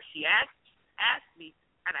from the heart. She asked me,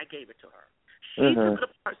 and I gave it to her. She took it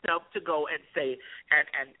upon herself to go and say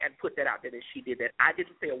and put that out there that she did that. I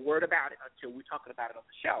didn't say a word about it until we were talking about it on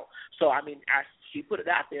the show. So I mean, she put it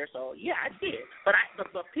out there. So yeah, I did. But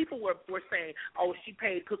people were saying, oh, she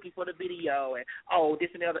paid Cookie for the video and this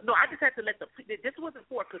and the other. No, I just had to let this wasn't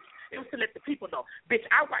for Cookie. It was to let the people know, bitch,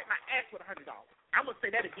 I wipe my ass with $100. I'm gonna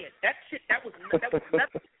say that again. That shit, that was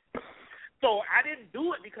nothing. So I didn't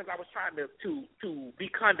do it because I was trying to be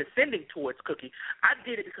condescending towards Cookie. I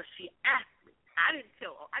did it because she asked me. I didn't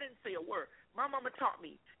say a word. My mama taught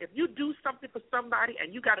me, if you do something for somebody and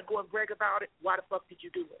you got to go and brag about it, why the fuck did you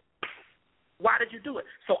do it? Why did you do it?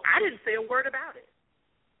 So I didn't say a word about it.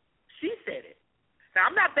 She said it. Now,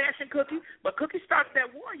 I'm not bashing Cookie, but Cookie started that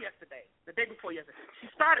war yesterday, the day before yesterday. She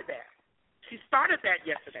started that. She started that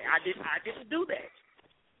yesterday. I didn't do that.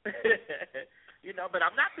 But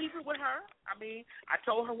I'm not beefing with her. I mean, I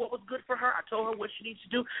told her what was good for her. I told her what she needs to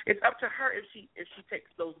do. It's up to her if she takes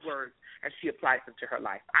those words and she applies them to her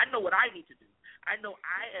life. I know what I need to do. I know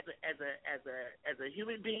as a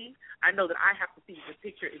human being, I know that I have to see the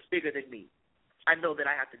picture is bigger than me. I know that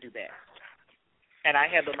I have to do that, and I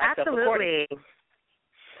handle myself accordingly.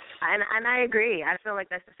 And I agree. I feel like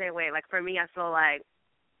that's the same way. Like for me, I feel like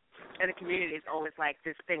in the community, it's always like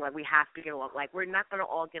this thing, like we have to get along. Like we're not going to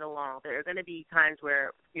all get along. There are going to be times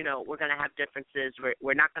where, we're going to have differences.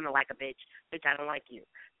 We're not going to like a bitch. Bitch, I don't like you.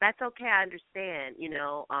 That's okay. I understand.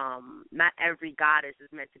 Not every goddess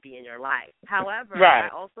is meant to be in your life. However, right.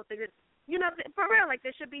 I also think that, for real, like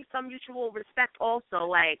there should be some mutual respect also.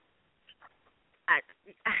 Like,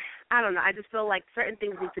 I don't know. I just feel like certain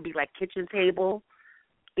things need to be like kitchen table.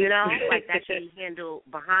 Like that should be handled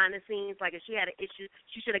behind the scenes. Like if she had an issue,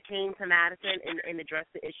 she should have came to Madison and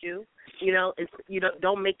addressed the issue.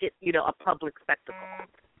 Don't make it, a public spectacle.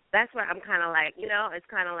 That's why I'm kind of like, it's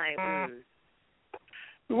kind of like.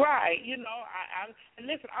 Right, and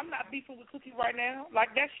listen, I'm not beefing with Cookie right now.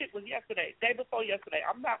 Like that shit was yesterday, day before yesterday.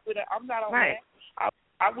 I'm not with her. I'm not on that.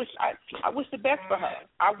 I wish the best for her.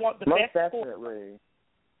 I want the Most best definitely. for her.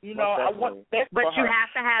 I want best but for you her. have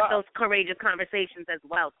to have those courageous conversations as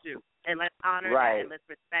well too, and let's honor that and let's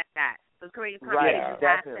respect that. Those courageous conversations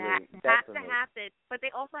have to happen, but they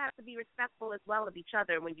also have to be respectful as well of each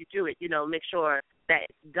other when you do it. Make sure that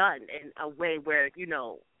it's done in a way where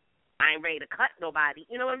I ain't ready to cut nobody.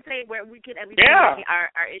 You know what I'm saying? Where we can at least our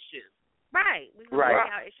issues. Right. We can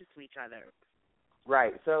our issues to each other.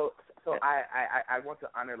 Right. So I want to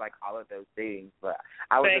honor like all of those things, but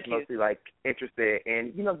I was just mostly like interested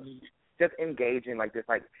in just engaging like this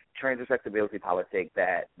like transactability politics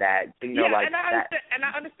that like and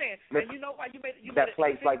I understand. And you know why you made that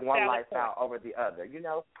place like one lifestyle over the other.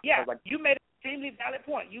 Yeah, like, you made an extremely valid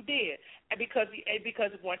point. You did, and because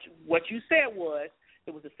what you said was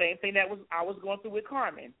it was the same thing that I was going through with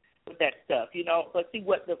Carmen with that stuff. But see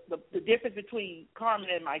what the difference between Carmen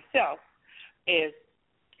and myself is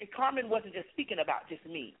Carmen wasn't just speaking about just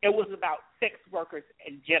me. It was about sex workers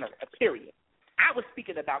in general, period. I was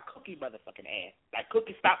speaking about Cookie motherfucking ass. Like,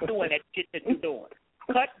 Cookie, stop doing that shit that you're doing.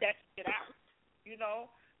 Cut that shit out,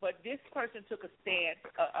 But this person took a stance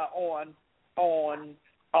on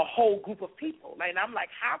a whole group of people. And I'm like,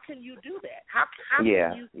 how can you do that? How can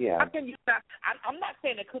you not? I'm not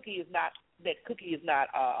saying that Cookie is not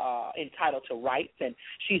entitled to rights and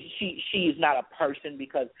she is not a person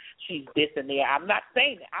because she's this and that. I'm not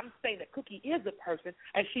saying that. I'm saying that Cookie is a person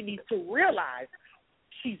and she needs to realize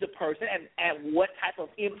she's a person and what type of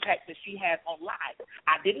impact that she has on lives.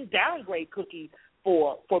 I didn't downgrade Cookie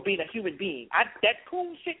for being a human being. That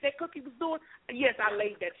cool shit that Cookie was doing, yes, I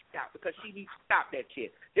laid that shit out because she needs to stop that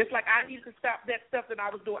shit. Just like I needed to stop that stuff that I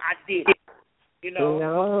was doing, I did it.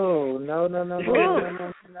 No.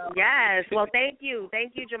 Yes. Well, thank you,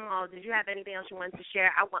 Jamal. Did you have anything else you wanted to share?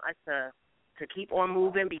 I want us to keep on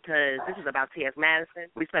moving because this is about T.S. Madison.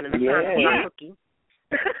 We're spending the time on Cookie.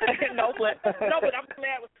 but I'm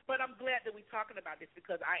glad that we're talking about this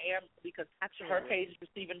because her page is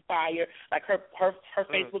receiving fire. Like her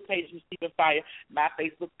Facebook page is receiving fire. My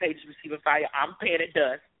Facebook page is receiving fire. I'm paying it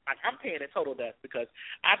dust. I'm paying it total dust because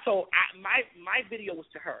my video was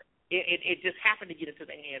to her. It just happened to get into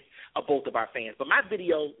the hands of both of our fans. But my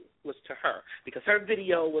video was to her because her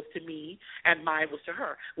video was to me and mine was to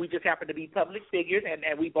her. We just happen to be public figures and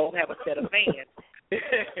we both have a set of fans.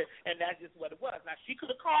 And that's just what it was. Now, she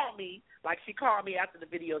could have called me like she called me after the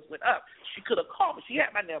videos went up. She could have called me. She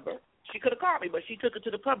had my number. She could have called me, but she took it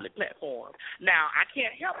to the public platform. Now, I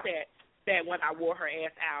can't help that that when I wore her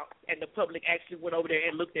ass out and the public actually went over there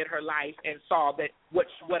and looked at her life and saw that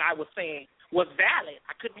what I was saying was valid.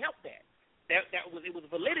 I couldn't help that. It was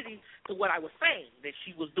validity to what I was saying, that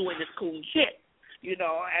she was doing this cool shit, you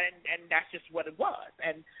know, and that's just what it was.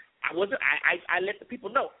 And I let the people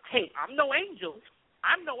know, hey, I'm no angel,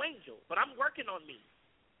 but I'm working on me.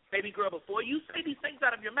 Baby girl, before you say these things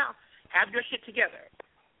out of your mouth, have your shit together,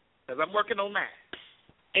 because I'm working on that.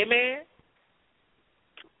 Amen?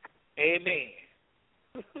 Amen.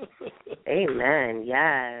 Amen,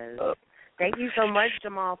 yes. Thank you so much,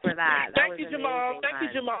 Jamal, for that. Thank you, Jamal. Thank you,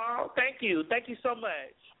 Jamal. Thank you. Thank you so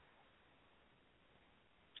much.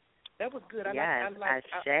 That was good.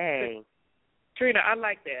 Trina, I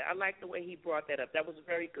like that. I like the way he brought that up. That was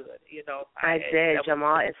very good. You know, I did.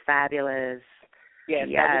 Jamal is fabulous. Yes,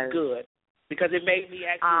 that was good, because it made me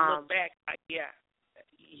actually look back. Yeah,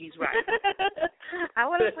 he's right. I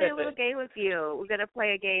want to play a little game with you. We're going to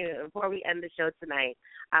play a game before we end the show tonight.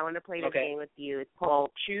 I want to play this game with you. It's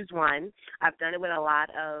called Choose One. I've done it with a lot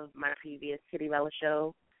of my previous Kitty Bella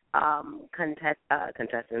show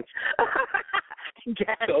contestants.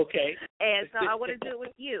 Okay. And so I want to do it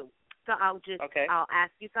with you. So I'll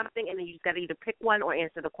ask you something, and then you just got to either pick one or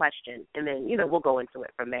answer the question, and then, you know, we'll go into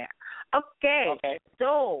it from there. Okay.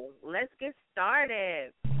 So let's get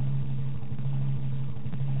started.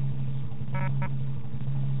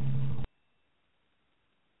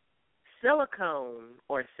 Silicone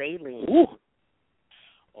or saline? Ooh.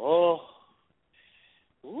 Oh.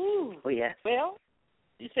 Ooh. Oh, yes. Well,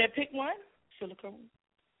 you said pick one? Silicone.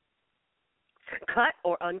 Cut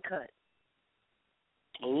or uncut?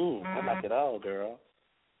 Ooh, I like it all, girl.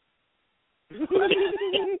 Cut.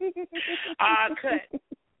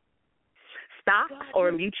 Stock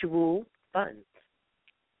or mutual funds?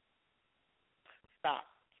 Stock.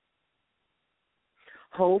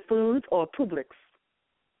 Whole Foods or Publix?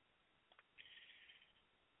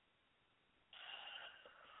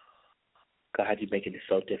 God, you're making it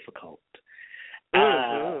so difficult.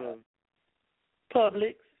 Mm-hmm.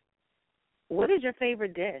 Publix. What is your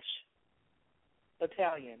favorite dish?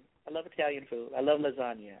 Italian. I love Italian food. I love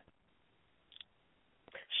lasagna.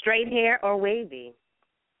 Straight hair or wavy?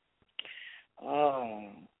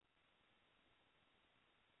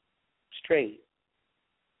 Straight.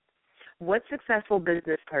 What successful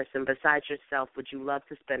business person besides yourself would you love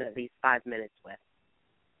to spend at least 5 minutes with?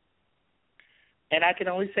 And I can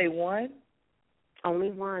only say one?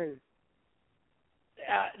 Only one.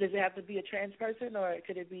 Does it have to be a trans person, or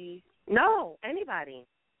could it be? No, anybody.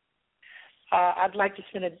 I'd like to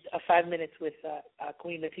spend 5 minutes with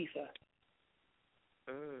Queen Latifah.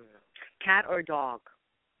 Cat or dog?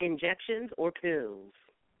 Injections or pills?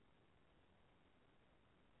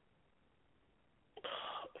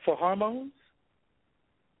 For hormones?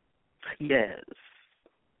 Yes.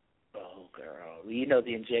 Oh, girl. You know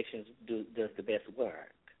the injections does the best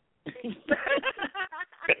work.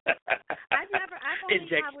 I've only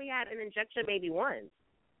probably had an injection maybe once.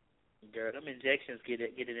 Girl, them injections get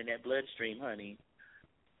it in that bloodstream, honey.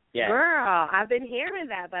 Yeah. Girl, I've been hearing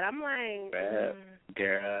that, but I'm like,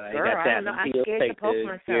 girl, I got time. I'm scared to poke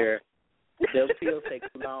myself. Girl, those pills take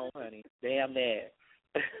too long, honey. Damn that.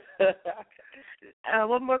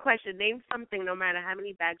 One more question. Name something, no matter how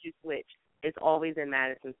many bags you switch, it's always in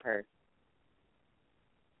Madison's purse.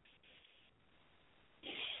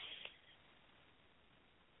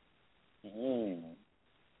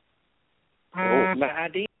 My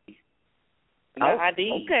ID. My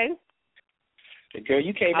ID. Okay. Girl,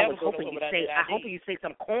 you can't never go hoping you say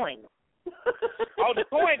some coin. Oh, the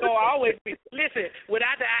coin go always be. Listen,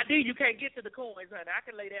 without the ID, you can't get to the coins, honey. I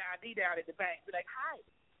can lay that ID down at the bank. Be like, hi,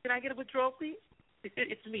 can I get a withdrawal, please?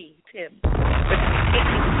 It's me, Tim.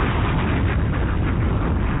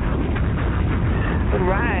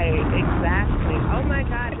 Right, exactly. Oh my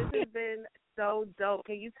God, this has been so dope.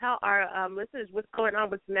 Can you tell our listeners what's going on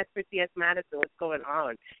with next for CS Madison? What's going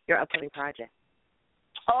on? Your upcoming project.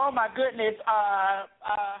 Oh my goodness.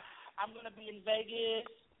 I'm gonna be in Vegas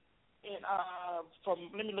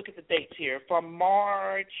let me look at the dates here. From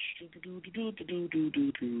March I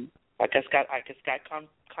just got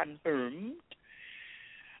confirmed.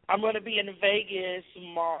 I'm gonna be in Vegas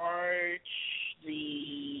March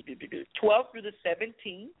the 12th through the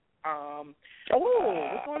 17th.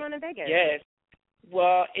 What's going on in Vegas? Yes.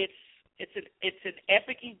 Well, it's an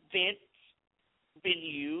epic event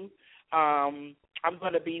venue. I'm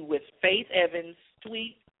going to be with Faith Evans,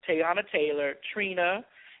 Tweet, Tayana Taylor, Trina,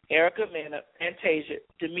 Erica Mena, Fantasia,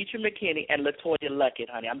 Demetria McKinney, and LaToya Luckett,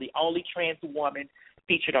 honey. I'm the only trans woman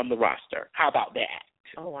featured on the roster. How about that?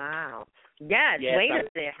 Oh, wow. Yes, wait a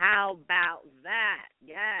second. How about that?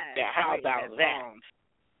 Yes. Yeah, how about that?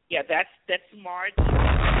 Yeah, that's March.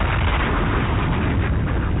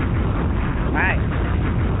 Right.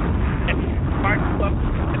 March 12th.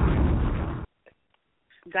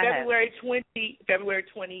 February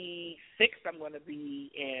 26th, I'm going to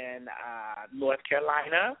be in North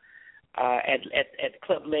Carolina at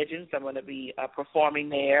Club Legends. I'm going to be performing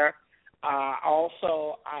there.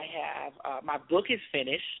 Also, I have my book is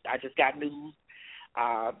finished. I just got news.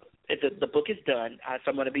 The book is done,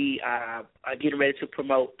 so I'm going to be getting ready to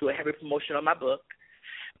do a heavy promotion on my book.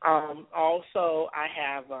 Also, I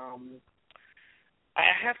have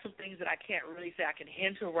some things that I can't really say. I can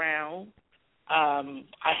hint around.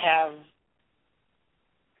 I have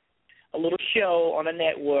a little show on a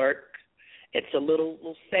network. It's a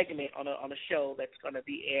little segment on a show that's going to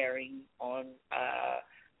be airing on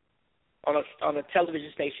a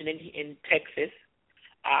television station in Texas.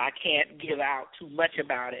 I can't give out too much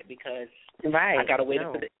about it because I got to wait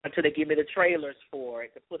until they give me the trailers for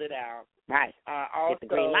it to put it out. Right. Also, get the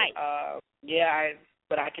green light.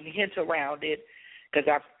 but I can hint around it because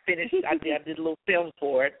I finished. I did a little film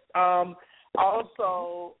for it.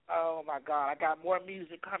 Also, oh my God, I got more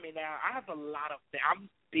music coming out. I have a lot of things. I'm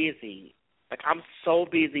busy. Like, I'm so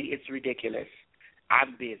busy, it's ridiculous.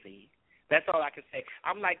 I'm busy. That's all I can say.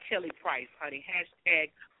 I'm like Kelly Price, honey.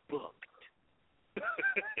 #booked.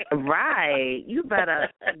 Right. You better,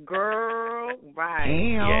 girl. Right.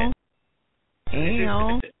 Damn.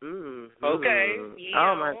 Damn. Okay.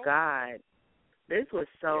 Oh, my God. This was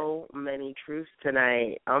so many truths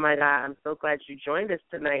tonight. Oh, my God. I'm so glad you joined us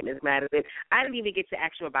tonight, Ms. Madison. I didn't even get to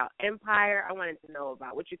ask you about Empire. I wanted to know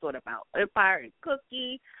about what you thought about Empire and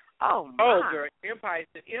Cookie. Oh, my. Oh, girl. Empire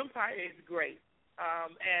is great.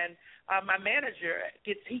 And my manager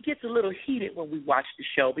gets a little heated when we watch the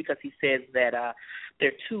show because he says that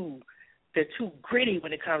they're too gritty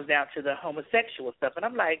when it comes down to the homosexual stuff. And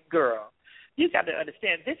I'm like, girl, you got to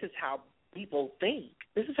understand, this is how people think.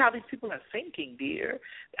 This is how these people are thinking, dear.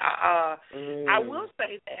 I will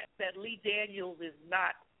say that Lee Daniels is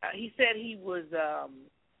not. He said he was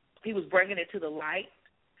bringing it to the light.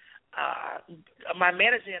 My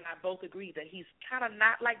manager and I both agree that he's kind of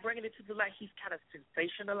not like bringing it to the light. He's kind of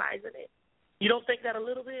sensationalizing it. You don't think that a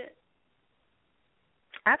little bit?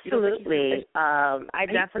 Absolutely. I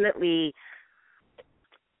definitely.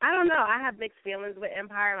 I don't know. I have mixed feelings with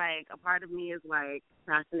Empire. Like, a part of me is, like,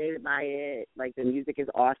 fascinated by it. Like, the music is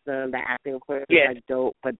awesome. The acting, of course, is, like,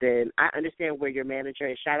 dope. But then I understand where your manager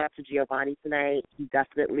is. Shout out to Giovanni tonight. He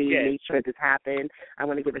definitely made sure this happened. I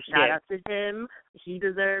want to give a shout out to him. He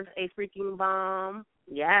deserves a freaking bomb.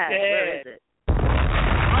 Yes. Where is it?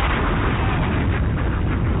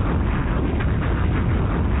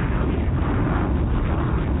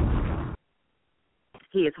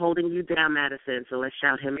 He is holding you down, Madison, so let's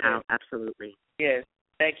shout him out. Absolutely. Yes.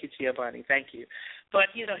 Thank you, Giovanni. Thank you.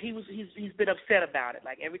 But, you know, he's been upset about it.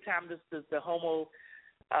 Like, every time the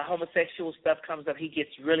homosexual stuff comes up, he gets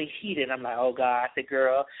really heated. I'm like, oh, God. I said,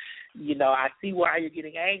 girl, you know, I see why you're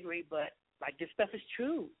getting angry, but, like, this stuff is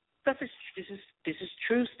true. This is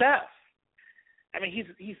true stuff. I mean,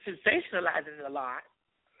 he's sensationalizing it a lot.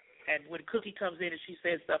 And when Cookie comes in and she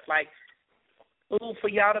says stuff like, "Ooh, for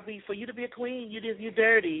you to be a queen, you're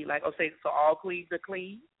dirty." Like, okay, so all queens are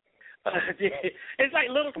clean. It's like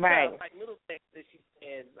little stuff, like little things that she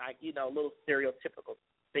says, like, you know, little stereotypical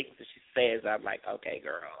things that she says. I'm like, okay,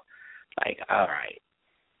 girl, like, all right.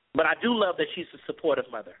 But I do love that she's a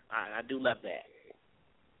supportive mother. I do love that.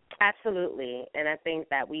 Absolutely, and I think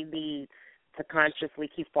that we need to consciously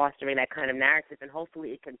keep fostering that kind of narrative, and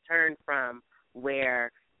hopefully it can turn from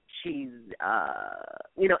where she's,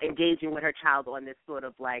 you know, engaging with her child on this sort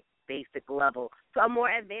of, like, basic level to a more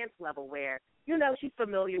advanced level where, you know, she's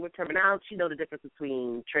familiar with terminology. She knows the difference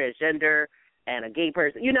between transgender and a gay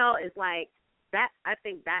person. You know, it's like that. I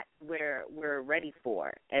think that's where we're ready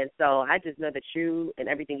for. And so I just know that you and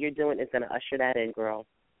everything you're doing is going to usher that in, girl.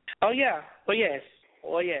 Oh, yeah. Well, yes.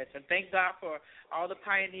 Oh, yes. And thank God for all the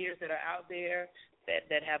pioneers that are out there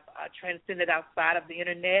that have transcended outside of the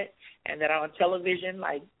internet and that are on television.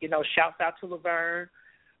 Like, you know, shouts out to Laverne,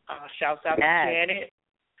 shouts out to Janet,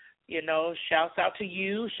 you know, shouts out to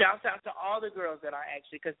you, shouts out to all the girls that are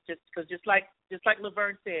actually, because just like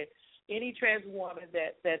Laverne said, any trans woman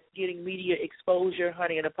that's getting media exposure,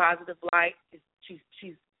 honey, in a positive light,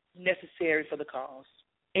 she's necessary for the cause.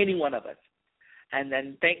 Any one of us. And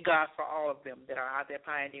then thank God for all of them that are out there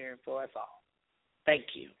pioneering for us all. Thank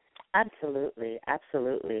you. Absolutely,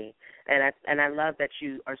 absolutely. And I love that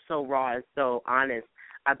you are so raw and so honest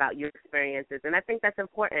about your experiences. And I think that's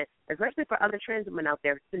important, especially for other trans women out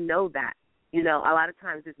there, to know that. You know, a lot of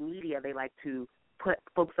times this media, they like to put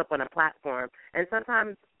folks up on a platform. And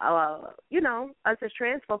sometimes, you know, us as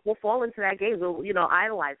trans folk will fall into that game. We'll, you know,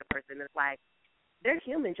 idolize a person. It's like, they're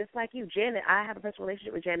human just like you. Janet, I have a personal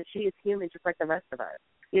relationship with Janet. She is human just like the rest of us.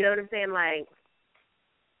 You know what I'm saying? Like,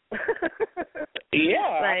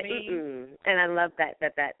 yeah, like, I mean, and I love that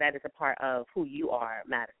is a part of who you are,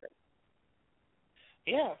 Madison.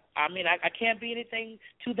 Yeah, I mean, I can't be anything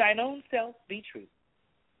to thine own self. Be true.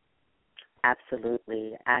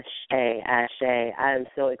 Absolutely. Ashe. I am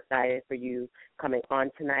so excited for you coming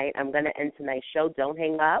on tonight. I'm going to end tonight's show. Don't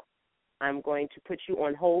hang up. I'm going to put you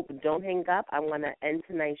on hold, but don't hang up. I want to end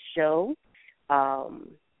tonight's show.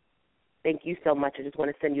 Thank you so much. I just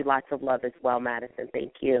want to send you lots of love as well, Madison.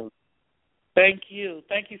 Thank you. Thank you.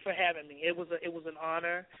 Thank you for having me. It was an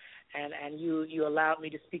honor, and you allowed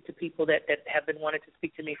me to speak to people that have been wanting to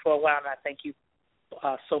speak to me for a while, and I thank you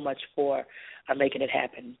so much for making it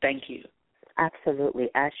happen. Thank you. Absolutely.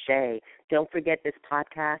 Ashe. Don't forget this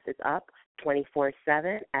podcast is up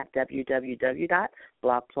 24/7 at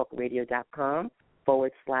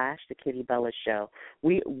www.blogtalkradio.com/The Kitty Bella Show.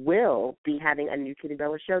 We will be having a new Kitty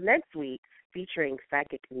Bella Show next week featuring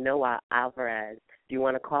psychic Noah Alvarez. If you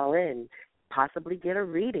want to call in, possibly get a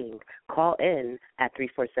reading, call in at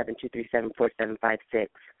 347-237-4756.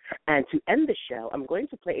 And to end the show, I'm going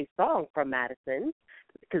to play a song from Madison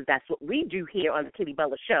because that's what we do here on The Kitty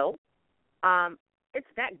Bella Show. It's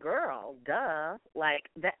That Girl, duh. Like,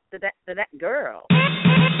 that girl.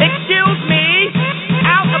 Excuse me,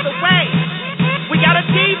 out of the way. We got a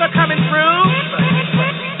diva coming through.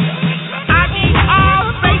 I need all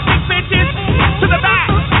the basic bitches to the back.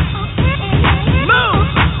 Move.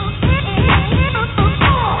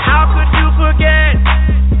 How could you forget?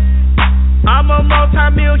 I'm a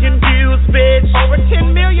multi-million views, bitch. Over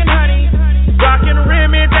 10 million, honey. Rockin'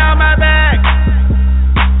 Remy down my back.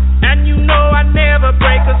 And you know I never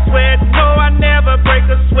break a sweat. No, I never break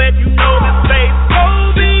a sweat. You know this bass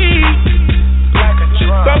so beat.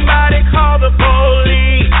 Somebody call the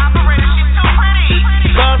police.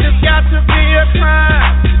 Cause it's got to be a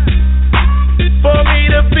crime for me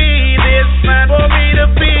to be this fine. For me to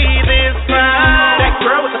be this fine. That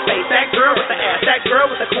girl with the face, that girl with the ass, that girl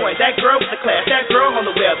with the coin, that girl with the class, that girl on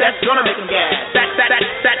the web, that's gonna make them gas. That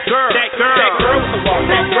girl, that girl with the walk,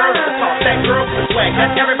 that girl with the talk, that girl with the swag,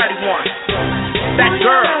 that everybody wants. That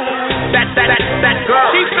girl, that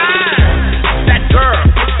girl, she's fine. That girl,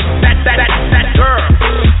 that girl, that girl,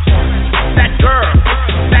 that girl,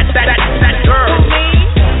 that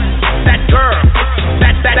girl, that girl,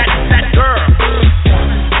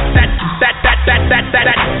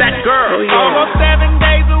 that girl. Almost 7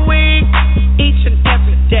 days a week, each and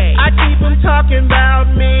every day. I keep them talking about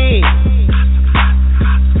me.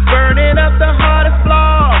 Burning up the hardest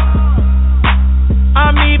blog.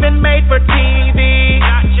 I'm even made for TV.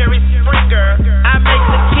 Not Jerry Springer. I make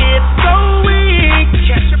the kids so weak.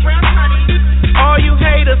 Catch your breath, honey. All you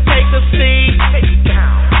haters take a seat. Take it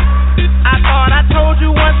down. I thought I told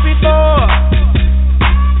you once before.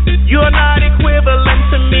 You're not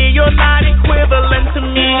equivalent to me. You're not equivalent to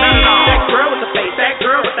me. That girl with the face, that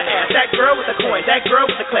girl with the ass, that girl with the coin, that girl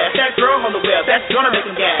with the class, that girl on the web, that's gonna make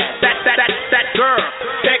them gas. That girl.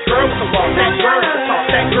 That girl with the walk, that girl with the talk,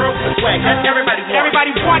 that girl with the swag, that's everybody wants.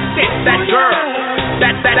 Everybody wants it. That girl.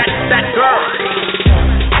 That girl. That girl.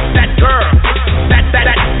 That girl. That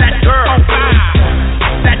girl. Oh,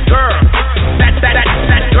 wow. That girl. That girl.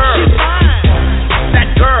 That girl. That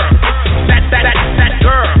girl.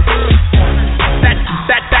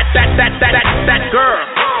 That girl.